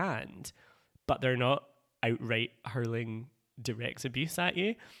behind their hand, but they're not outright hurling direct abuse at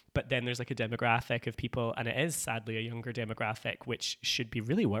you. But then there's like a demographic of people, and it is sadly a younger demographic, which should be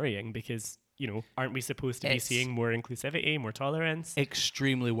really worrying, because, you know, aren't we supposed to be seeing more inclusivity, more tolerance?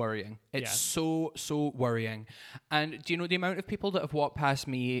 Extremely worrying. It's so worrying. And do you know the amount of people that have walked past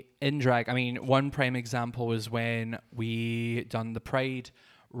me in drag? I mean, one prime example was when we done the Pride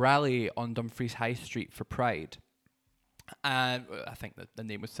rally on Dumfries High Street for Pride. And I think that the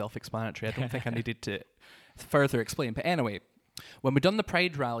name was self-explanatory. I don't think I needed to further explain. But anyway, when we done the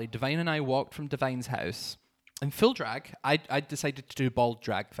Pride rally, Divine and I walked from Divine's house in full drag. I decided to do bald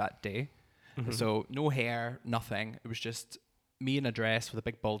drag that day. So no hair, nothing. It was just me in a dress with a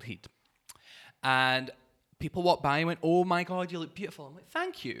big bald head. And people walked by and went, "Oh my God, you look beautiful." I'm like,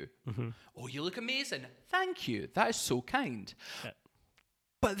 "Thank you." "Oh, you look amazing." "Thank you. That is so kind." Yeah.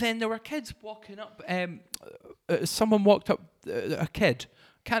 But then there were kids walking up. Someone walked up, a kid,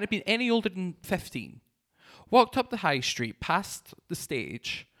 can't have been any older than 15, walked up the high street, past the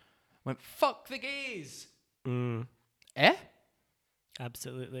stage, went, "Fuck the gays." Eh?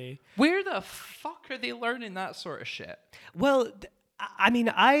 Absolutely. Where the fuck are they learning that sort of shit? Well, I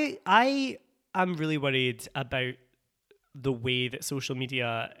mean, I am really worried about the way that social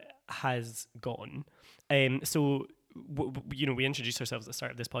media has gone. So, you know, we introduced ourselves at the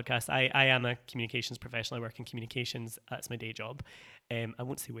start of this podcast. I am a communications professional. I work in communications. That's my day job. I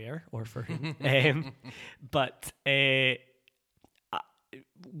won't say where or for whom. But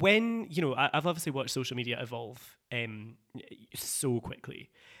when, you know, I've obviously watched social media evolve so quickly.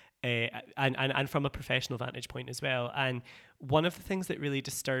 And from a professional vantage point as well. And one of the things that really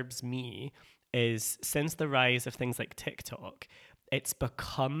disturbs me is, since the rise of things like TikTok, it's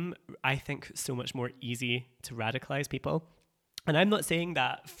become, I think, so much more easy to radicalize people. And I'm not saying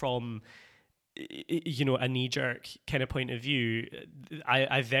that from, you know, a knee-jerk kind of point of view.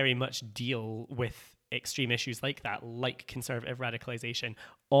 I very much deal with extreme issues like that, like conservative radicalization,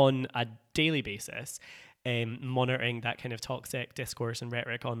 on a daily basis, monitoring that kind of toxic discourse and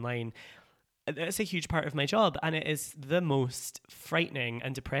rhetoric online. It's a huge part of my job, and it is the most frightening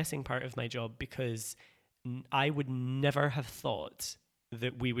and depressing part of my job, because I would never have thought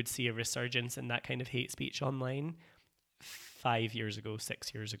that we would see a resurgence in that kind of hate speech online 5 years ago,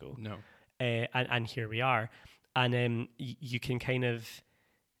 6 years ago. No. And here we are. And you can kind of,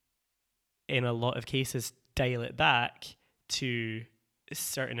 in a lot of cases, dial it back to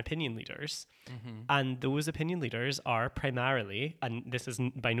certain opinion leaders. And those opinion leaders are primarily, and this is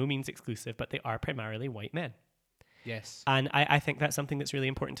by no means exclusive, but they are primarily white men. Yes. And I think that's something that's really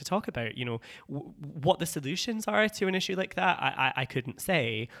important to talk about. You know, what the solutions are to an issue like that, I couldn't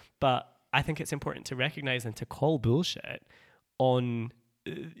say, but I think it's important to recognize and to call bullshit on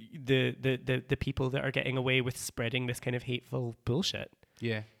the people that are getting away with spreading this kind of hateful bullshit.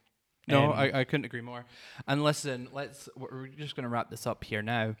 Yeah. No, I couldn't agree more. And listen, we're just going to wrap this up here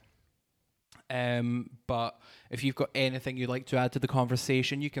now. But if you've got anything you'd like to add to the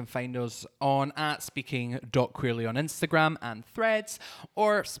conversation, you can find us on @speaking.queerly on Instagram and Threads,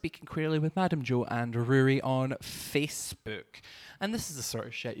 or Speaking Queerly with Madam Jo and Rory on Facebook. And this is the sort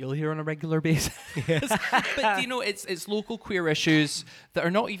of shit you'll hear on a regular basis. But you know, it's local queer issues that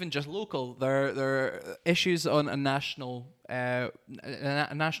are not even just local. They're issues on a national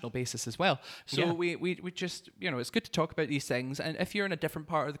basis as well. So we just, you know, it's good to talk about these things. And if you're in a different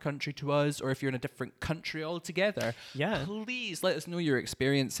part of the country to us, or if you're in a different country altogether, please let us know your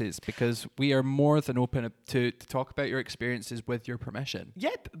experiences, because we are more than open to talk about your experiences with your permission.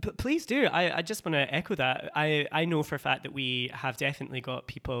 Yeah, please do. I just want to echo that. I know for a fact that we have definitely got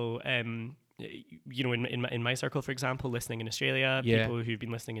people, you know, in my circle, for example, listening in Australia, people who've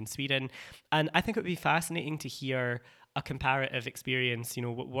been listening in Sweden. And I think it would be fascinating to hear a comparative experience. You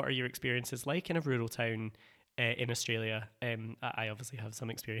know, what are your experiences like in a rural town in Australia? I obviously have some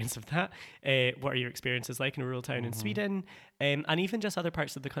experience of that. What are your experiences like in a rural town in Sweden? And even just other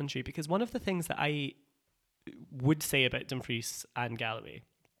parts of the country? Because one of the things that I would say about Dumfries and Galloway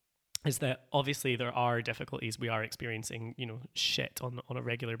is that obviously there are difficulties. We are experiencing, you know, shit on a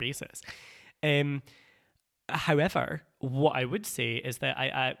regular basis. However, what I would say is that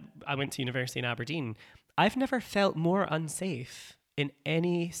I went to university in Aberdeen. I've never felt more unsafe in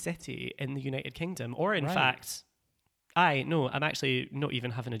any city in the United Kingdom, or in fact, I'm actually not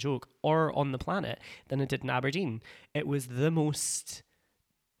even having a joke, or on the planet, than I did in Aberdeen. It was the most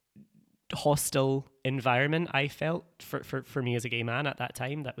hostile environment I felt for me as a gay man at that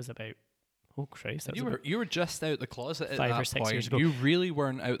time. That was about, oh Christ, that was you were just out the closet at 5 that or 6 point. years ago. You really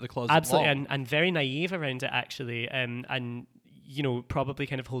weren't out the closet. Absolutely, and very naive around it, actually, and you know, probably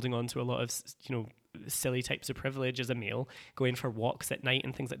kind of holding on to a lot of, you know, silly types of privilege as a male, going for walks at night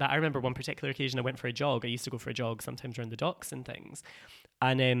and things like that. I remember one particular occasion I went for a jog. I used to go for a jog sometimes around the docks and things,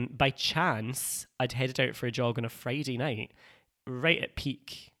 and by chance I'd headed out for a jog on a Friday night, right at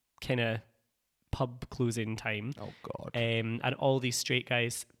peak kind of pub closing time. Oh God! And all these straight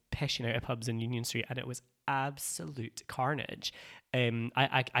guys pissing out of pubs in Union Street, and it was absolute carnage.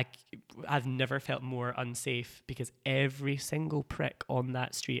 I've never felt more unsafe, because every single prick on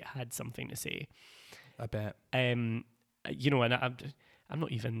that street had something to say. I bet. You know, and I'm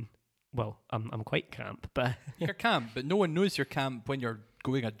not even, well, I'm quite camp, but you're camp, but no one knows you're camp when you're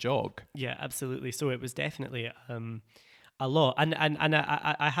going a jog. Yeah, absolutely. So it was definitely a lot, and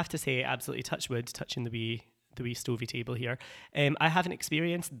I have to say, absolutely, touch wood, touching the wee stovey table here. I haven't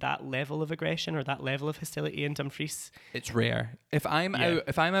experienced that level of aggression or that level of hostility in Dumfries. It's rare. If I'm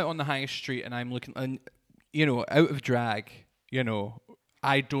out on the high street and I'm looking, and you know, out of drag, you know,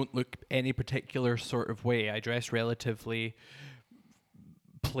 I don't look any particular sort of way. I dress relatively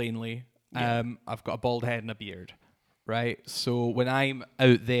plainly. I've got a bald head and a beard, right? So when I'm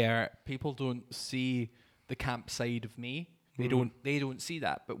out there, people don't see the camp side of me. They don't see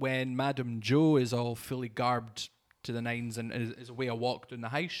that. But when Madam Joe is all fully garbed to the nines and is away a walk down the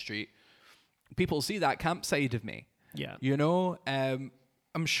high street, people see that camp side of me. Yeah. You know? I'm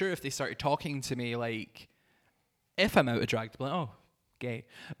sure if they started talking to me, like, if I'm out of drag, they'd be like, oh, gay.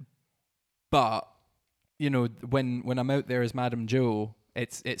 But, you know, when I'm out there as Madam Joe,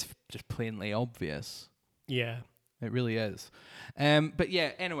 it's just plainly obvious. Yeah. It really is. But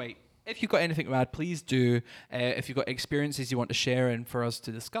yeah, anyway, if you've got anything to add, please do. If you've got experiences you want to share and for us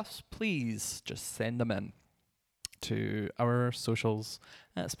to discuss, please just send them in to our socials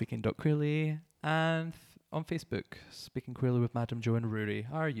at speaking.queerly and on Facebook, Speaking Queerly with Madam Joe and Ruaridh,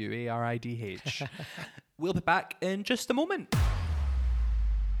 Ruaridh. We'll be back in just a moment.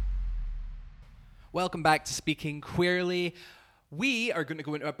 Welcome back to Speaking Queerly. We are going to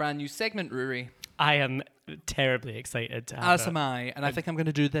go into a brand new segment, Ruaridh. I am terribly excited to have As am I, and I think I'm going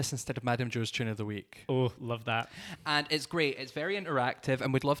to do this instead of Madam Joe's Tune of the Week. Oh, love that. And it's great. It's very interactive,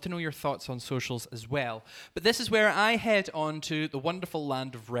 and we'd love to know your thoughts on socials as well. But this is where I head on to the wonderful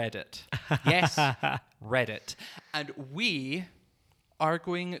land of Reddit. Yes, Reddit. And we are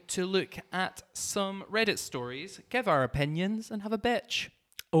going to look at some Reddit stories, give our opinions, and have a bitch.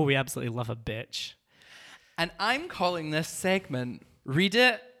 Oh, we absolutely love a bitch. And I'm calling this segment Read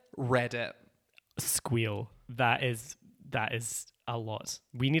It, Reddit. Squeal. That is a lot.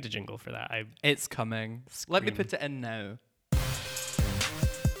 We need a jingle for that. It's coming. Scream. Let me put it in now.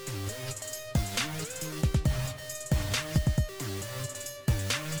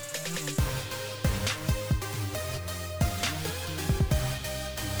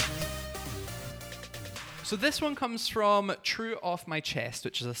 So this one comes from True Off My Chest,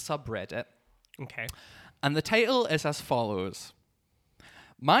 which is a subreddit. Okay. And the title is as follows.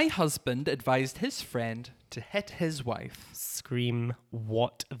 My husband advised his friend to hit his wife. Scream,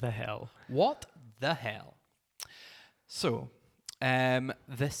 what the hell? What the hell? So,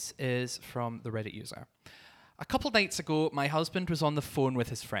 this is from the Reddit user. A couple nights ago, my husband was on the phone with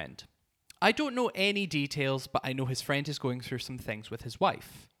his friend. I don't know any details, but I know his friend is going through some things with his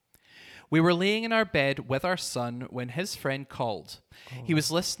wife. We were laying in our bed with our son when his friend called. He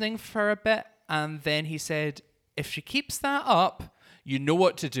was listening for a bit, and then he said, if she keeps that up, you know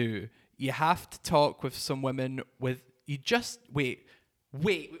what to do. You have to talk with some women with... You just... Wait.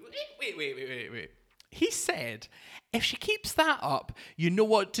 He said, if she keeps that up, you know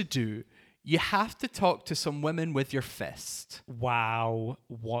what to do. You have to talk to some women with your fist. Wow.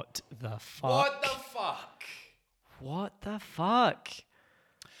 What the fuck? What the fuck? What the fuck?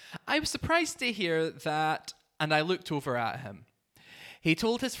 I was surprised to hear that, and I looked over at him. He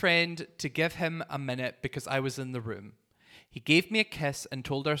told his friend to give him a minute because I was in the room. He gave me a kiss and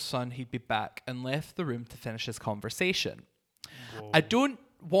told our son he'd be back and left the room to finish his conversation. Whoa. I don't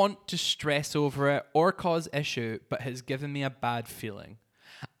want to stress over it or cause issue, but has given me a bad feeling.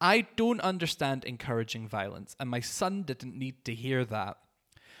 I don't understand encouraging violence, and my son didn't need to hear that.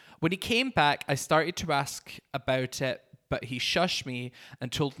 When he came back, I started to ask about it, but he shushed me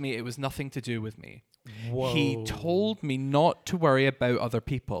and told me it was nothing to do with me. Whoa. He told me not to worry about other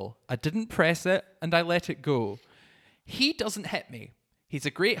people. I didn't press it, and I let it go. He doesn't hit me. He's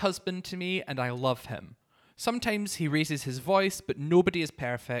a great husband to me, and I love him. Sometimes he raises his voice, but nobody is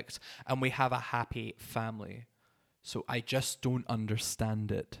perfect, and we have a happy family. So I just don't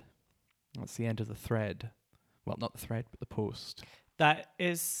understand it. That's the end of the thread. Well, not the thread, but the post. That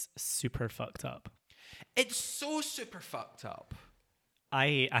is super fucked up. It's so super fucked up.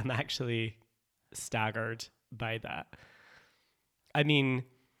 I am actually staggered by that. I mean,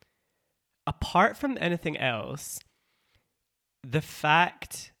 apart from anything else, the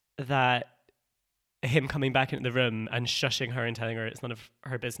fact that him coming back into the room and shushing her and telling her it's none of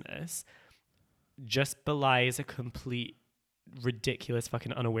her business just belies a complete ridiculous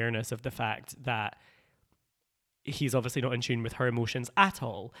fucking unawareness of the fact that he's obviously not in tune with her emotions at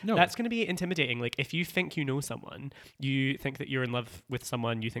all. No. That's going to be intimidating. Like, if you think you know someone, you think that you're in love with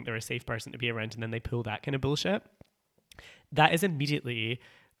someone, you think they're a safe person to be around, and then they pull that kind of bullshit, that is immediately,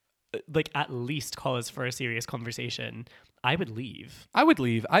 like, at least cause for a serious conversation. I would leave.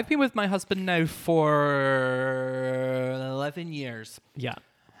 I've been with my husband now for 11 years. Yeah.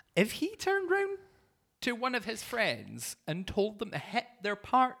 If he turned round to one of his friends and told them to hit their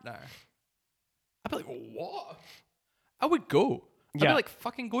partner, I'd be like, what? I would go. I'd be like,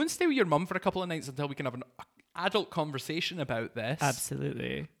 fucking go and stay with your mum for a couple of nights until we can have an adult conversation about this.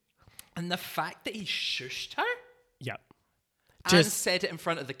 Absolutely. And the fact that he shushed her? Yeah. And said it in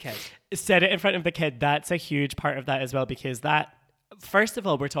front of the kid. Said it in front of the kid. That's a huge part of that as well, because that, first of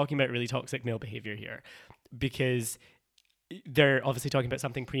all, we're talking about really toxic male behavior here, because they're obviously talking about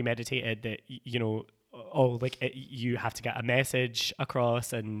something premeditated that, you know, you have to get a message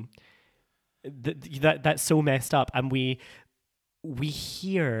across, and that's so messed up. And we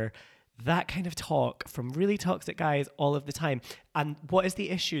hear that kind of talk from really toxic guys all of the time. And what is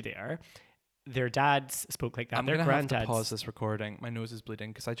the issue there? Their dads spoke like that. I'm their gonna granddads. have to pause this recording. My nose is bleeding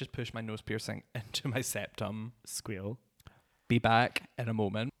because I just pushed my nose piercing into my septum. Squeal. Be back in a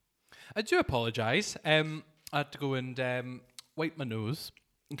moment. I do apologise. I had to go and wipe my nose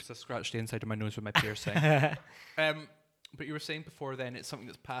because I scratched the inside of my nose with my piercing. But you were saying before then it's something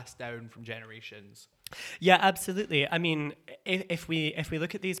that's passed down from generations. Yeah, absolutely. I mean, if we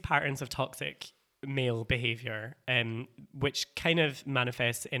look at these patterns of toxic male behavior, which kind of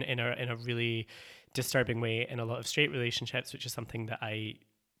manifests in a really disturbing way in a lot of straight relationships, which is something that I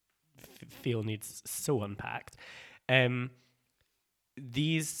feel needs so unpacked.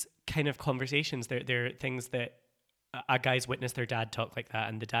 These kind of conversations, they're things that a guy's witnessed their dad talk like that,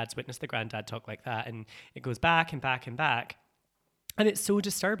 and the dad's witnessed the granddad talk like that, and it goes back and back and back. And it's so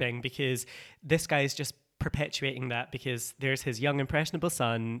disturbing because this guy's just perpetuating that, because there's his young impressionable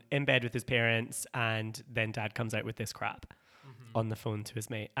son in bed with his parents, and then dad comes out with this crap on the phone to his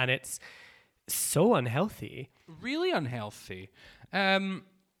mate, and it's so unhealthy. Really unhealthy. I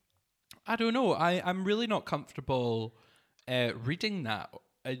don't know. I'm really not comfortable reading that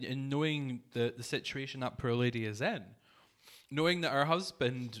and knowing the situation that poor lady is in, knowing that her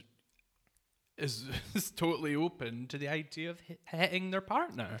husband is totally open to the idea of hitting their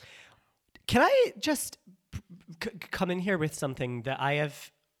partner. Can I just come in here with something that I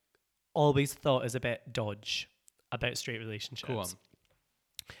have always thought is a bit dodge about straight relationships? Go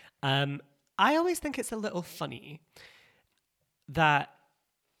on. I always think it's a little funny that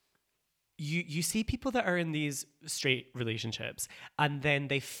you see people that are in these straight relationships, and then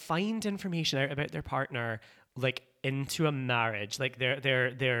they find information out about their partner, like, into a marriage, like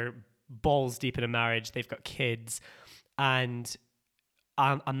they're balls deep in a marriage, they've got kids, and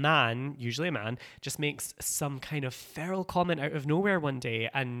a man, usually a man, just makes some kind of feral comment out of nowhere one day,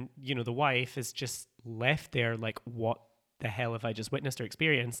 and the wife is just left there like, what the hell have I just witnessed or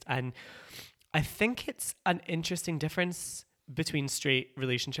experienced? And I think it's an interesting difference between straight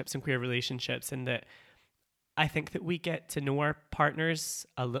relationships and queer relationships in that I think that we get to know our partners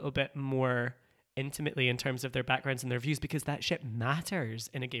a little bit more intimately in terms of their backgrounds and their views, because that shit matters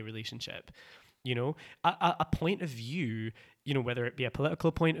in a gay relationship. A point of view, whether it be a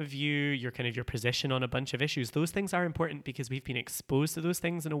political point of view, your position on a bunch of issues, those things are important because we've been exposed to those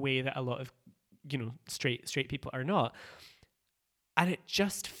things in a way that a lot of, straight people are not. And it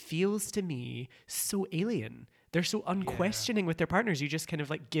just feels to me so alien. They're so unquestioning with their partners. You just kind of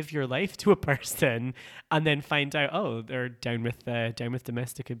like give your life to a person and then find out, oh, they're down with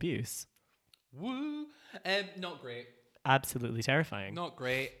domestic abuse. Woo! Not great. Absolutely terrifying. Not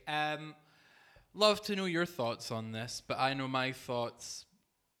great. Love to know your thoughts on this, but I know my thoughts.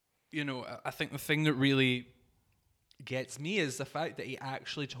 I think the thing that really gets me is the fact that he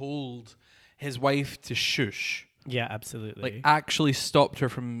actually told his wife to shush. Yeah, absolutely. Like, actually stopped her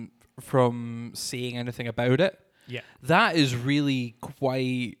from saying anything about it. Yeah. That is really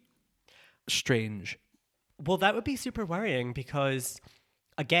quite strange. Well, that would be super worrying because,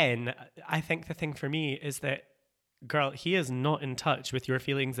 again, I think the thing for me is that, girl, he is not in touch with your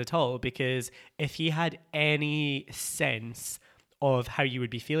feelings at all, because if he had any sense of how you would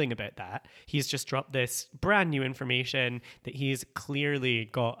be feeling about that, he's just dropped this brand new information that he's clearly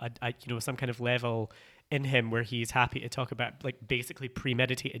got some kind of level in him where he's happy to talk about, like, basically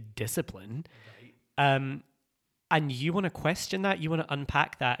premeditated discipline. Right. And you want to question that, you want to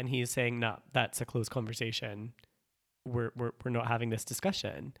unpack that, and he's saying, "No, that's a closed conversation. We're not having this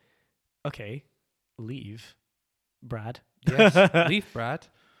discussion." Okay, leave, Brad. Yes, leave, Brad.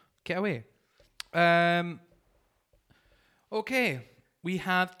 Get away. Okay, we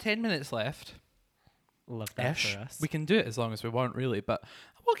have 10 minutes left. Love that for us. We can do it as long as we want, really, but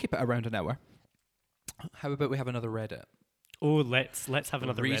we'll keep it around an hour. How about we have another Reddit? Oh, let's have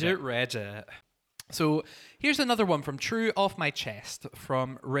another Reddit. So here's another one from True Off My Chest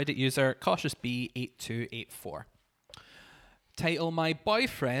from Reddit user CautiousB8284. Title: My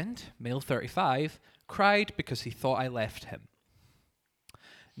boyfriend, male 35, cried because he thought I left him.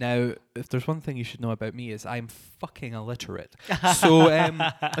 Now, if there's one thing you should know about me is I'm fucking illiterate. So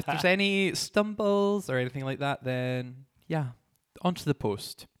if there's any stumbles or anything like that, then yeah, onto the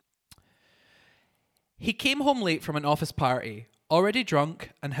post. He came home late from an office party, already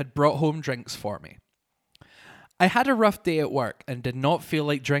drunk, and had brought home drinks for me. I had a rough day at work and did not feel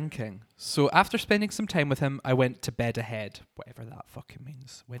like drinking, so after spending some time with him, I went to bed ahead. Whatever that fucking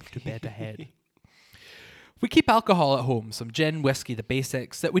means. Went to bed ahead. We keep alcohol at home, some gin, whiskey, the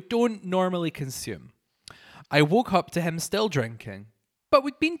basics, that we don't normally consume. I woke up to him still drinking, but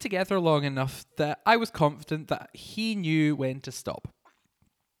we'd been together long enough that I was confident that he knew when to stop.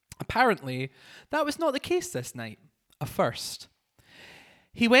 Apparently, that was not the case this night. A first.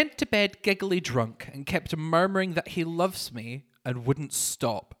 He went to bed giggly drunk and kept murmuring that he loves me and wouldn't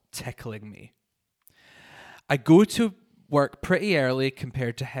stop tickling me. I go to work pretty early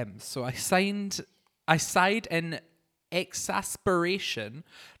compared to him, so I sighed in exasperation,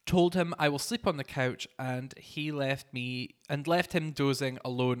 told him I will sleep on the couch, and he left him dozing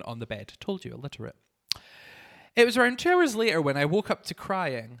alone on the bed. Told you, illiterate. It was around 2 hours later when I woke up to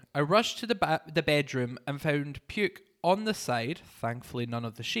crying. I rushed to the bedroom and found puke on the side, thankfully none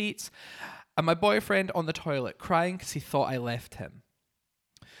of the sheets, and my boyfriend on the toilet crying because he thought I left him.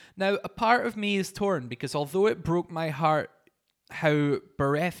 Now, a part of me is torn because although it broke my heart how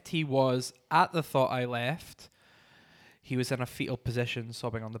bereft he was at the thought I left, he was in a fetal position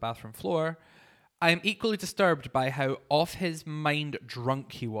sobbing on the bathroom floor, I am equally disturbed by how off his mind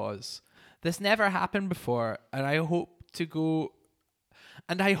drunk he was. This never happened before, and I hope to go,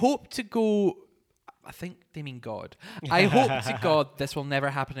 I think they mean God. I hope to God this will never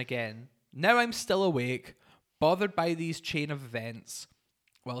happen again. Now I'm still awake, bothered by these chain of events,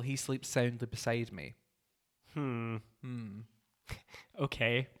 while he sleeps soundly beside me.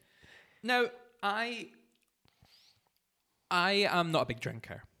 Okay. Now, I am not a big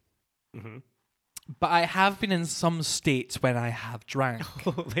drinker. Mm-hmm. But I have been in some states when I have drank.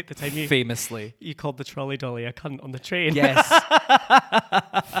 Like the time famously. You called the trolley dolly a cunt on the train. Yes.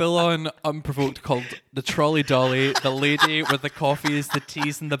 Full on unprovoked called the trolley dolly, the lady with the coffees, the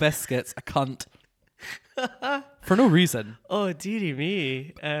teas and the biscuits, a cunt. For no reason. Oh, dearie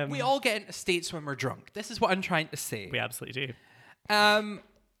me. We all get into states when we're drunk. This is what I'm trying to say. We absolutely do. And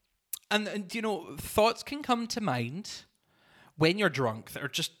thoughts can come to mind when you're drunk that are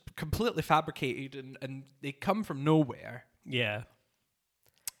just completely fabricated and they come from nowhere. Yeah.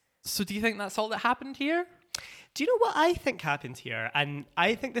 So do you think that's all that happened here? Do you know what I think happened here? And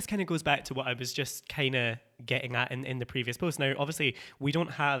I think this kind of goes back to what I was just kind of getting at in the previous post. Now, obviously, we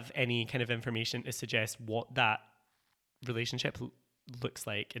don't have any kind of information to suggest what that relationship looks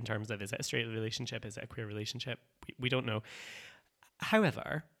like in terms of, is it a straight relationship? Is it a queer relationship? We don't know.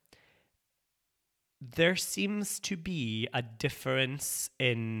 However, there seems to be a difference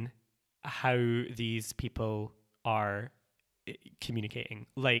in how these people are communicating.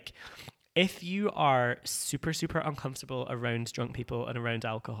 Like, if you are super, super uncomfortable around drunk people and around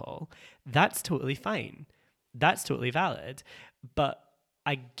alcohol, that's totally fine. That's totally valid. But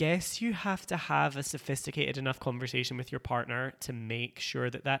I guess you have to have a sophisticated enough conversation with your partner to make sure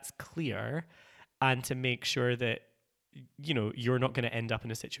that that's clear, and to make sure that, you know, you're not going to end up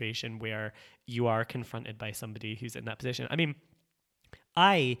in a situation where you are confronted by somebody who's in that position. I mean,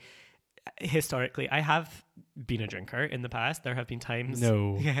 historically, I have been a drinker in the past. There have been times...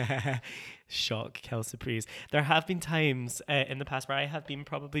 No. Shock, quelle surprise. There have been times in the past where I have been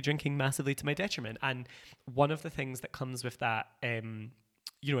probably drinking massively to my detriment. And one of the things that comes with that,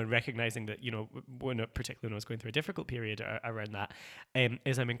 you know, and recognizing that, you know, particularly when I was going through a difficult period around that,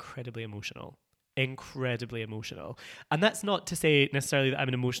 is I'm incredibly emotional. And that's not to say necessarily that I'm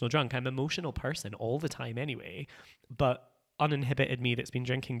an emotional drunk. I'm an emotional person all the time anyway. But uninhibited me that's been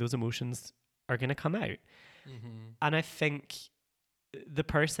drinking, those emotions are going to come out. Mm-hmm. And I think the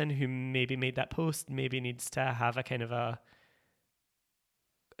person who maybe made that post maybe needs to have a kind of a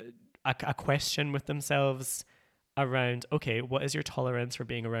question with themselves around, okay, what is your tolerance for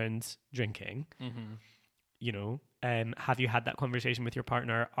being around drinking? Mm-hmm. You know, have you had that conversation with your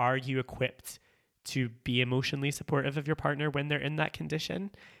partner? Are you equipped to be emotionally supportive of your partner when they're in that condition?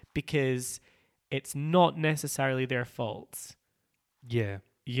 Because it's not necessarily their fault. Yeah.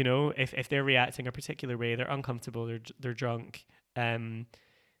 You know, if they're reacting a particular way, they're uncomfortable, they're drunk,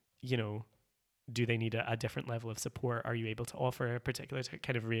 you know, do they need a different level of support? Are you able to offer a particular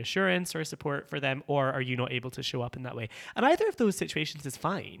kind of reassurance or support for them, or are you not able to show up in that way? And either of those situations is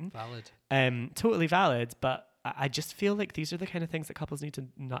fine. Valid. Totally valid, but I just feel like these are the kind of things that couples need to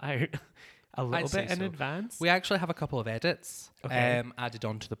nut out a little bit in advance. We actually have a couple of edits Okay. added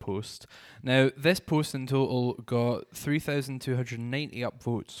onto the post. Now, this post in total got 3,290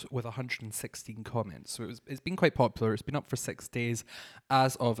 upvotes with 116 comments. So it's been quite popular. It's been up for 6 days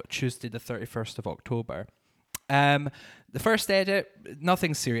as of Tuesday, the 31st of October. The first edit,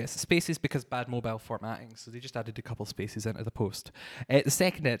 nothing serious. Spaces because bad mobile formatting. So they just added a couple spaces into the post. The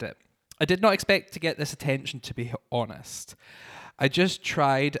second edit, I did not expect to get this attention, to be honest. I just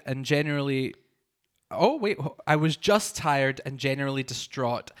tried and generally... I was just tired and generally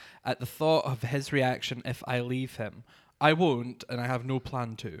distraught at the thought of his reaction if I leave him. I won't, and I have no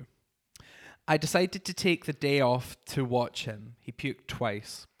plan to. I decided to take the day off to watch him. He puked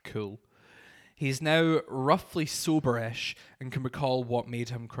twice. Cool. He's now roughly soberish and can recall what made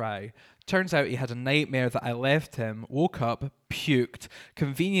him cry. Turns out he had a nightmare that I left him, woke up, puked,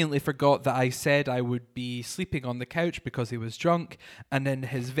 conveniently forgot that I said I would be sleeping on the couch because he was drunk, and then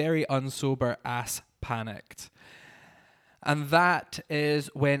his very unsober ass panicked. And that is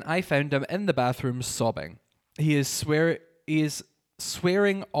when I found him in the bathroom sobbing. He is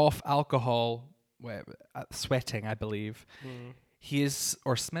swearing off alcohol, sweating, I believe.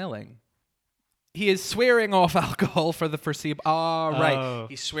 Smelling. He is swearing off alcohol for the foreseeable... right.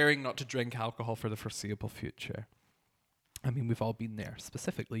 He's swearing not to drink alcohol for the foreseeable future. I mean, we've all been there.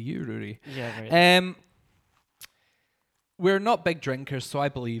 Specifically you, Rory. Yeah, right. We're not big drinkers, so I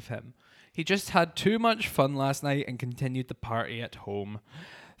believe him. He just had too much fun last night and continued the party at home.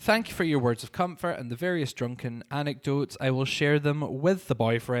 Thank you for your words of comfort and the various drunken anecdotes. I will share them with the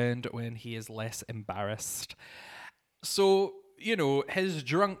boyfriend when he is less embarrassed. So... you know, his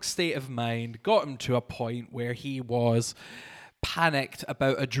drunk state of mind got him to a point where he was panicked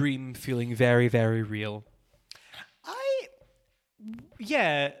about a dream feeling very, very real. I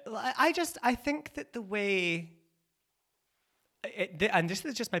think that the way, and this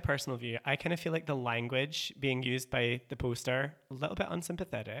is just my personal view, I kind of feel like the language being used by the poster, a little bit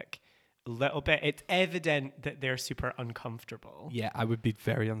unsympathetic, a little bit, it's evident that they're super uncomfortable. Yeah, I would be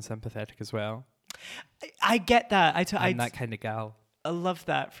very unsympathetic as well. I get that. I'm that kind of gal. I love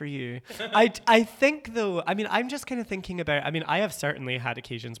that for you. I think though, I mean, I'm just kind of thinking about, I mean, I have certainly had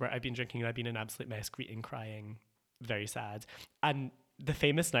occasions where I've been drinking and I've been an absolute mess, greeting, crying, very sad. And the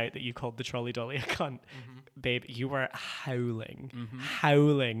famous night that you called the trolley dolly a cunt, babe, you were howling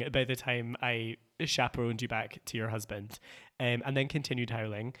by the time I chaperoned you back to your husband, and then continued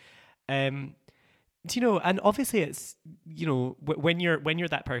howling. Do you know, and obviously it's, you know, when you're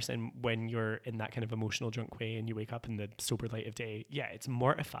that person, when you're in that kind of emotional drunk way and you wake up in the sober light of day, yeah, it's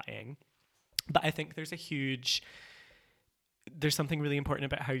mortifying. But I think there's something really important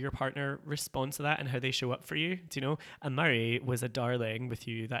about how your partner responds to that and how they show up for you, do you know? And Murray was a darling with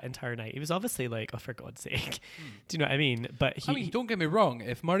you that entire night. He was obviously like, oh, for God's sake. Do you know what I mean? But I mean, don't get me wrong.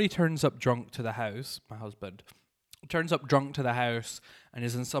 If Murray turns up drunk to the house, my husband turns up drunk to the house and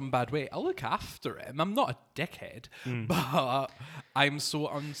is in some bad way, I'll look after him. I'm not a dickhead, but I'm so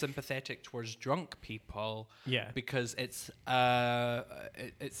unsympathetic towards drunk people. Yeah. Because it's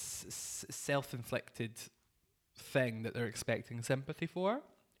self-inflicted thing that they're expecting sympathy for.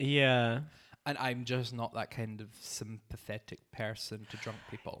 Yeah. And I'm just not that kind of sympathetic person to drunk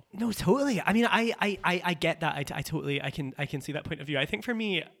people. No, totally. I mean, I get that. I can see that point of view. I think for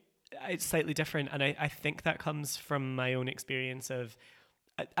me, it's slightly different, and I think that comes from my own experience of,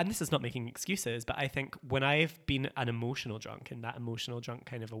 and this is not making excuses, but I think when I've been an emotional drunk in that emotional drunk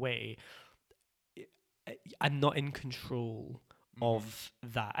kind of a way, I'm not in control of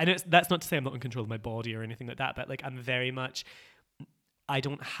that. And that's not to say I'm not in control of my body or anything like that, but like I'm very much, I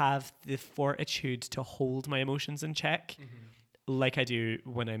don't have the fortitude to hold my emotions in check like I do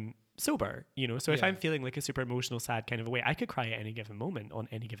when I'm sober, you know. So if I'm feeling like a super emotional, sad kind of a way, I could cry at any given moment on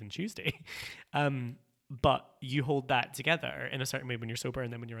any given Tuesday. But you hold that together in a certain way when you're sober,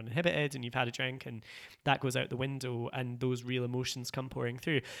 and then when you're uninhibited and you've had a drink and that goes out the window and those real emotions come pouring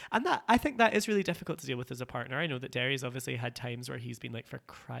through. And that, I think that is really difficult to deal with as a partner. I know that Derry's obviously had times where he's been like, for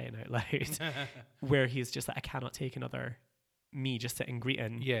crying out loud, where he's just like, I cannot take another me just sitting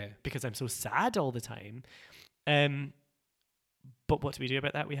greeting because I'm so sad all the time. But what do we do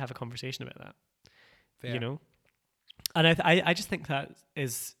about that? We have a conversation about that. Fair. You know? And I just think that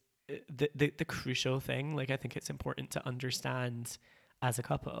is the crucial thing. Like, I think it's important to understand as a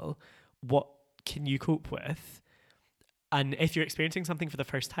couple, what can you cope with? And if you're experiencing something for the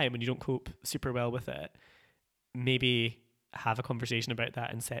first time and you don't cope super well with it, maybe have a conversation about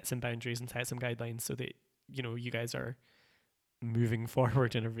that and set some boundaries and set some guidelines so that, you know, you guys are moving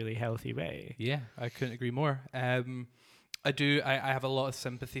forward in a really healthy way. Yeah, I couldn't agree more. I have a lot of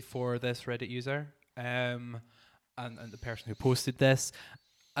sympathy for this Reddit user and the person who posted this.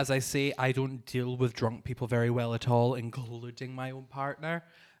 As I say, I don't deal with drunk people very well at all, including my own partner.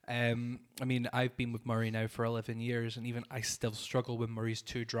 I mean, I've been with Murray now for 11 years, and even I still struggle when Murray's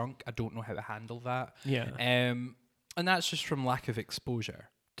too drunk. I don't know how to handle that. Yeah. And that's just from lack of exposure,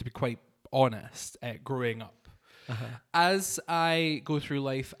 to be quite honest, growing up. Uh-huh. As I go through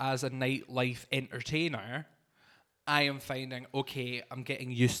life as a nightlife entertainer, I am finding, okay, I'm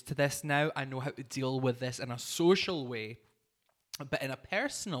getting used to this now. I know how to deal with this in a social way. But in a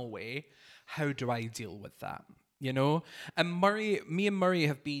personal way, how do I deal with that? You know? And me and Murray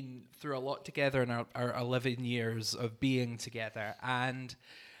have been through a lot together in our 11 years of being together. And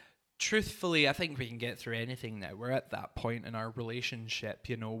truthfully, I think we can get through anything now. We're at that point in our relationship,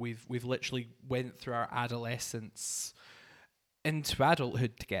 you know, we've literally went through our adolescence into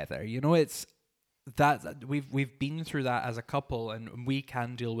adulthood together. You know, it's that we've been through that as a couple, and we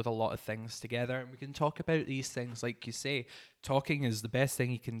can deal with a lot of things together, and we can talk about these things. Like you say, talking is the best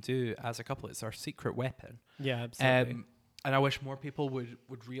thing you can do as a couple. It's our secret weapon. Yeah, absolutely. And I wish more people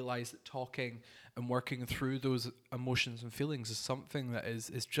would realize that talking and working through those emotions and feelings is something that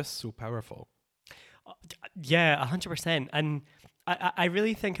is just so powerful. Yeah, 100%. And I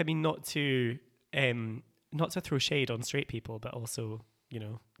really think, I mean, not to throw shade on straight people, but also, you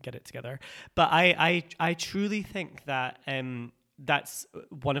know, get it together. But I truly think that that's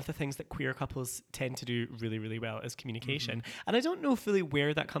one of the things that queer couples tend to do really, really well is communication. Mm-hmm. And I don't know fully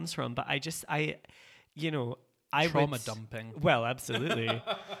where that comes from, but trauma dumping. Well, absolutely.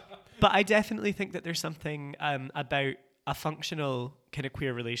 But I definitely think that there's something about a functional kind of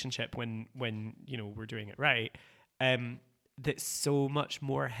queer relationship when you know, we're doing it right, that's so much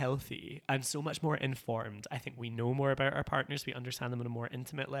more healthy and so much more informed. I think we know more about our partners. We understand them on a more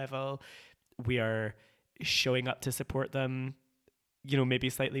intimate level. We are showing up to support them, you know, maybe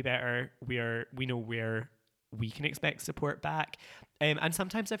slightly better. We know where we can expect support back. And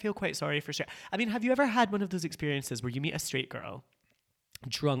sometimes I feel quite sorry for straight. I mean, have you ever had one of those experiences where you meet a straight girl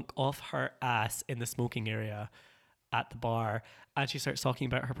drunk off her ass in the smoking area at the bar, and she starts talking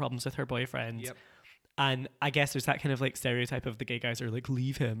about her problems with her boyfriend? Yep. And I guess there's that kind of like stereotype of the gay guys are like,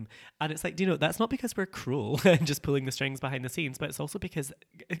 leave him. And it's like, you know, that's not because we're cruel and just pulling the strings behind the scenes, but it's also because,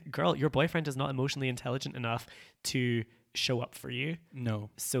 girl, your boyfriend is not emotionally intelligent enough to show up for you. No.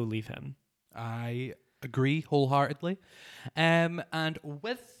 So leave him. I agree wholeheartedly. And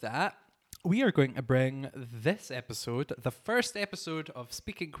with that, we are going to bring this episode, the first episode of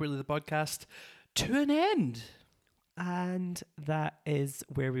Speaking Queerly, the podcast, to an end. And that is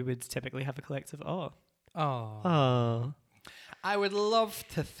where we would typically have a collective awe. Oh. Oh. I would love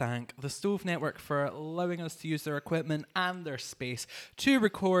to thank the Stove Network for allowing us to use their equipment and their space to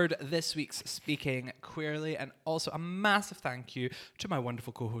record this week's Speaking Queerly, and also a massive thank you to my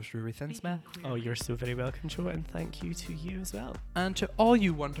wonderful co-host Ruby Thinsmith. Oh, you're so very welcome, Joe, and thank you to you as well. And to all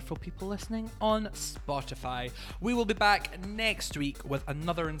you wonderful people listening on Spotify. We will be back next week with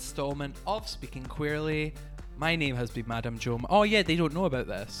another installment of Speaking Queerly. My name has been Madam Joe. Oh yeah, they don't know about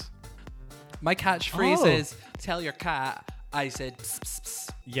this. My catchphrase is, tell your cat I said pss, pss, pss.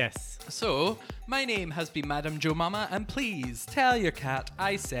 Yes. So, my name has been Madam Joe Mama, and please tell your cat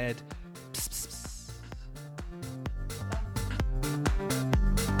I said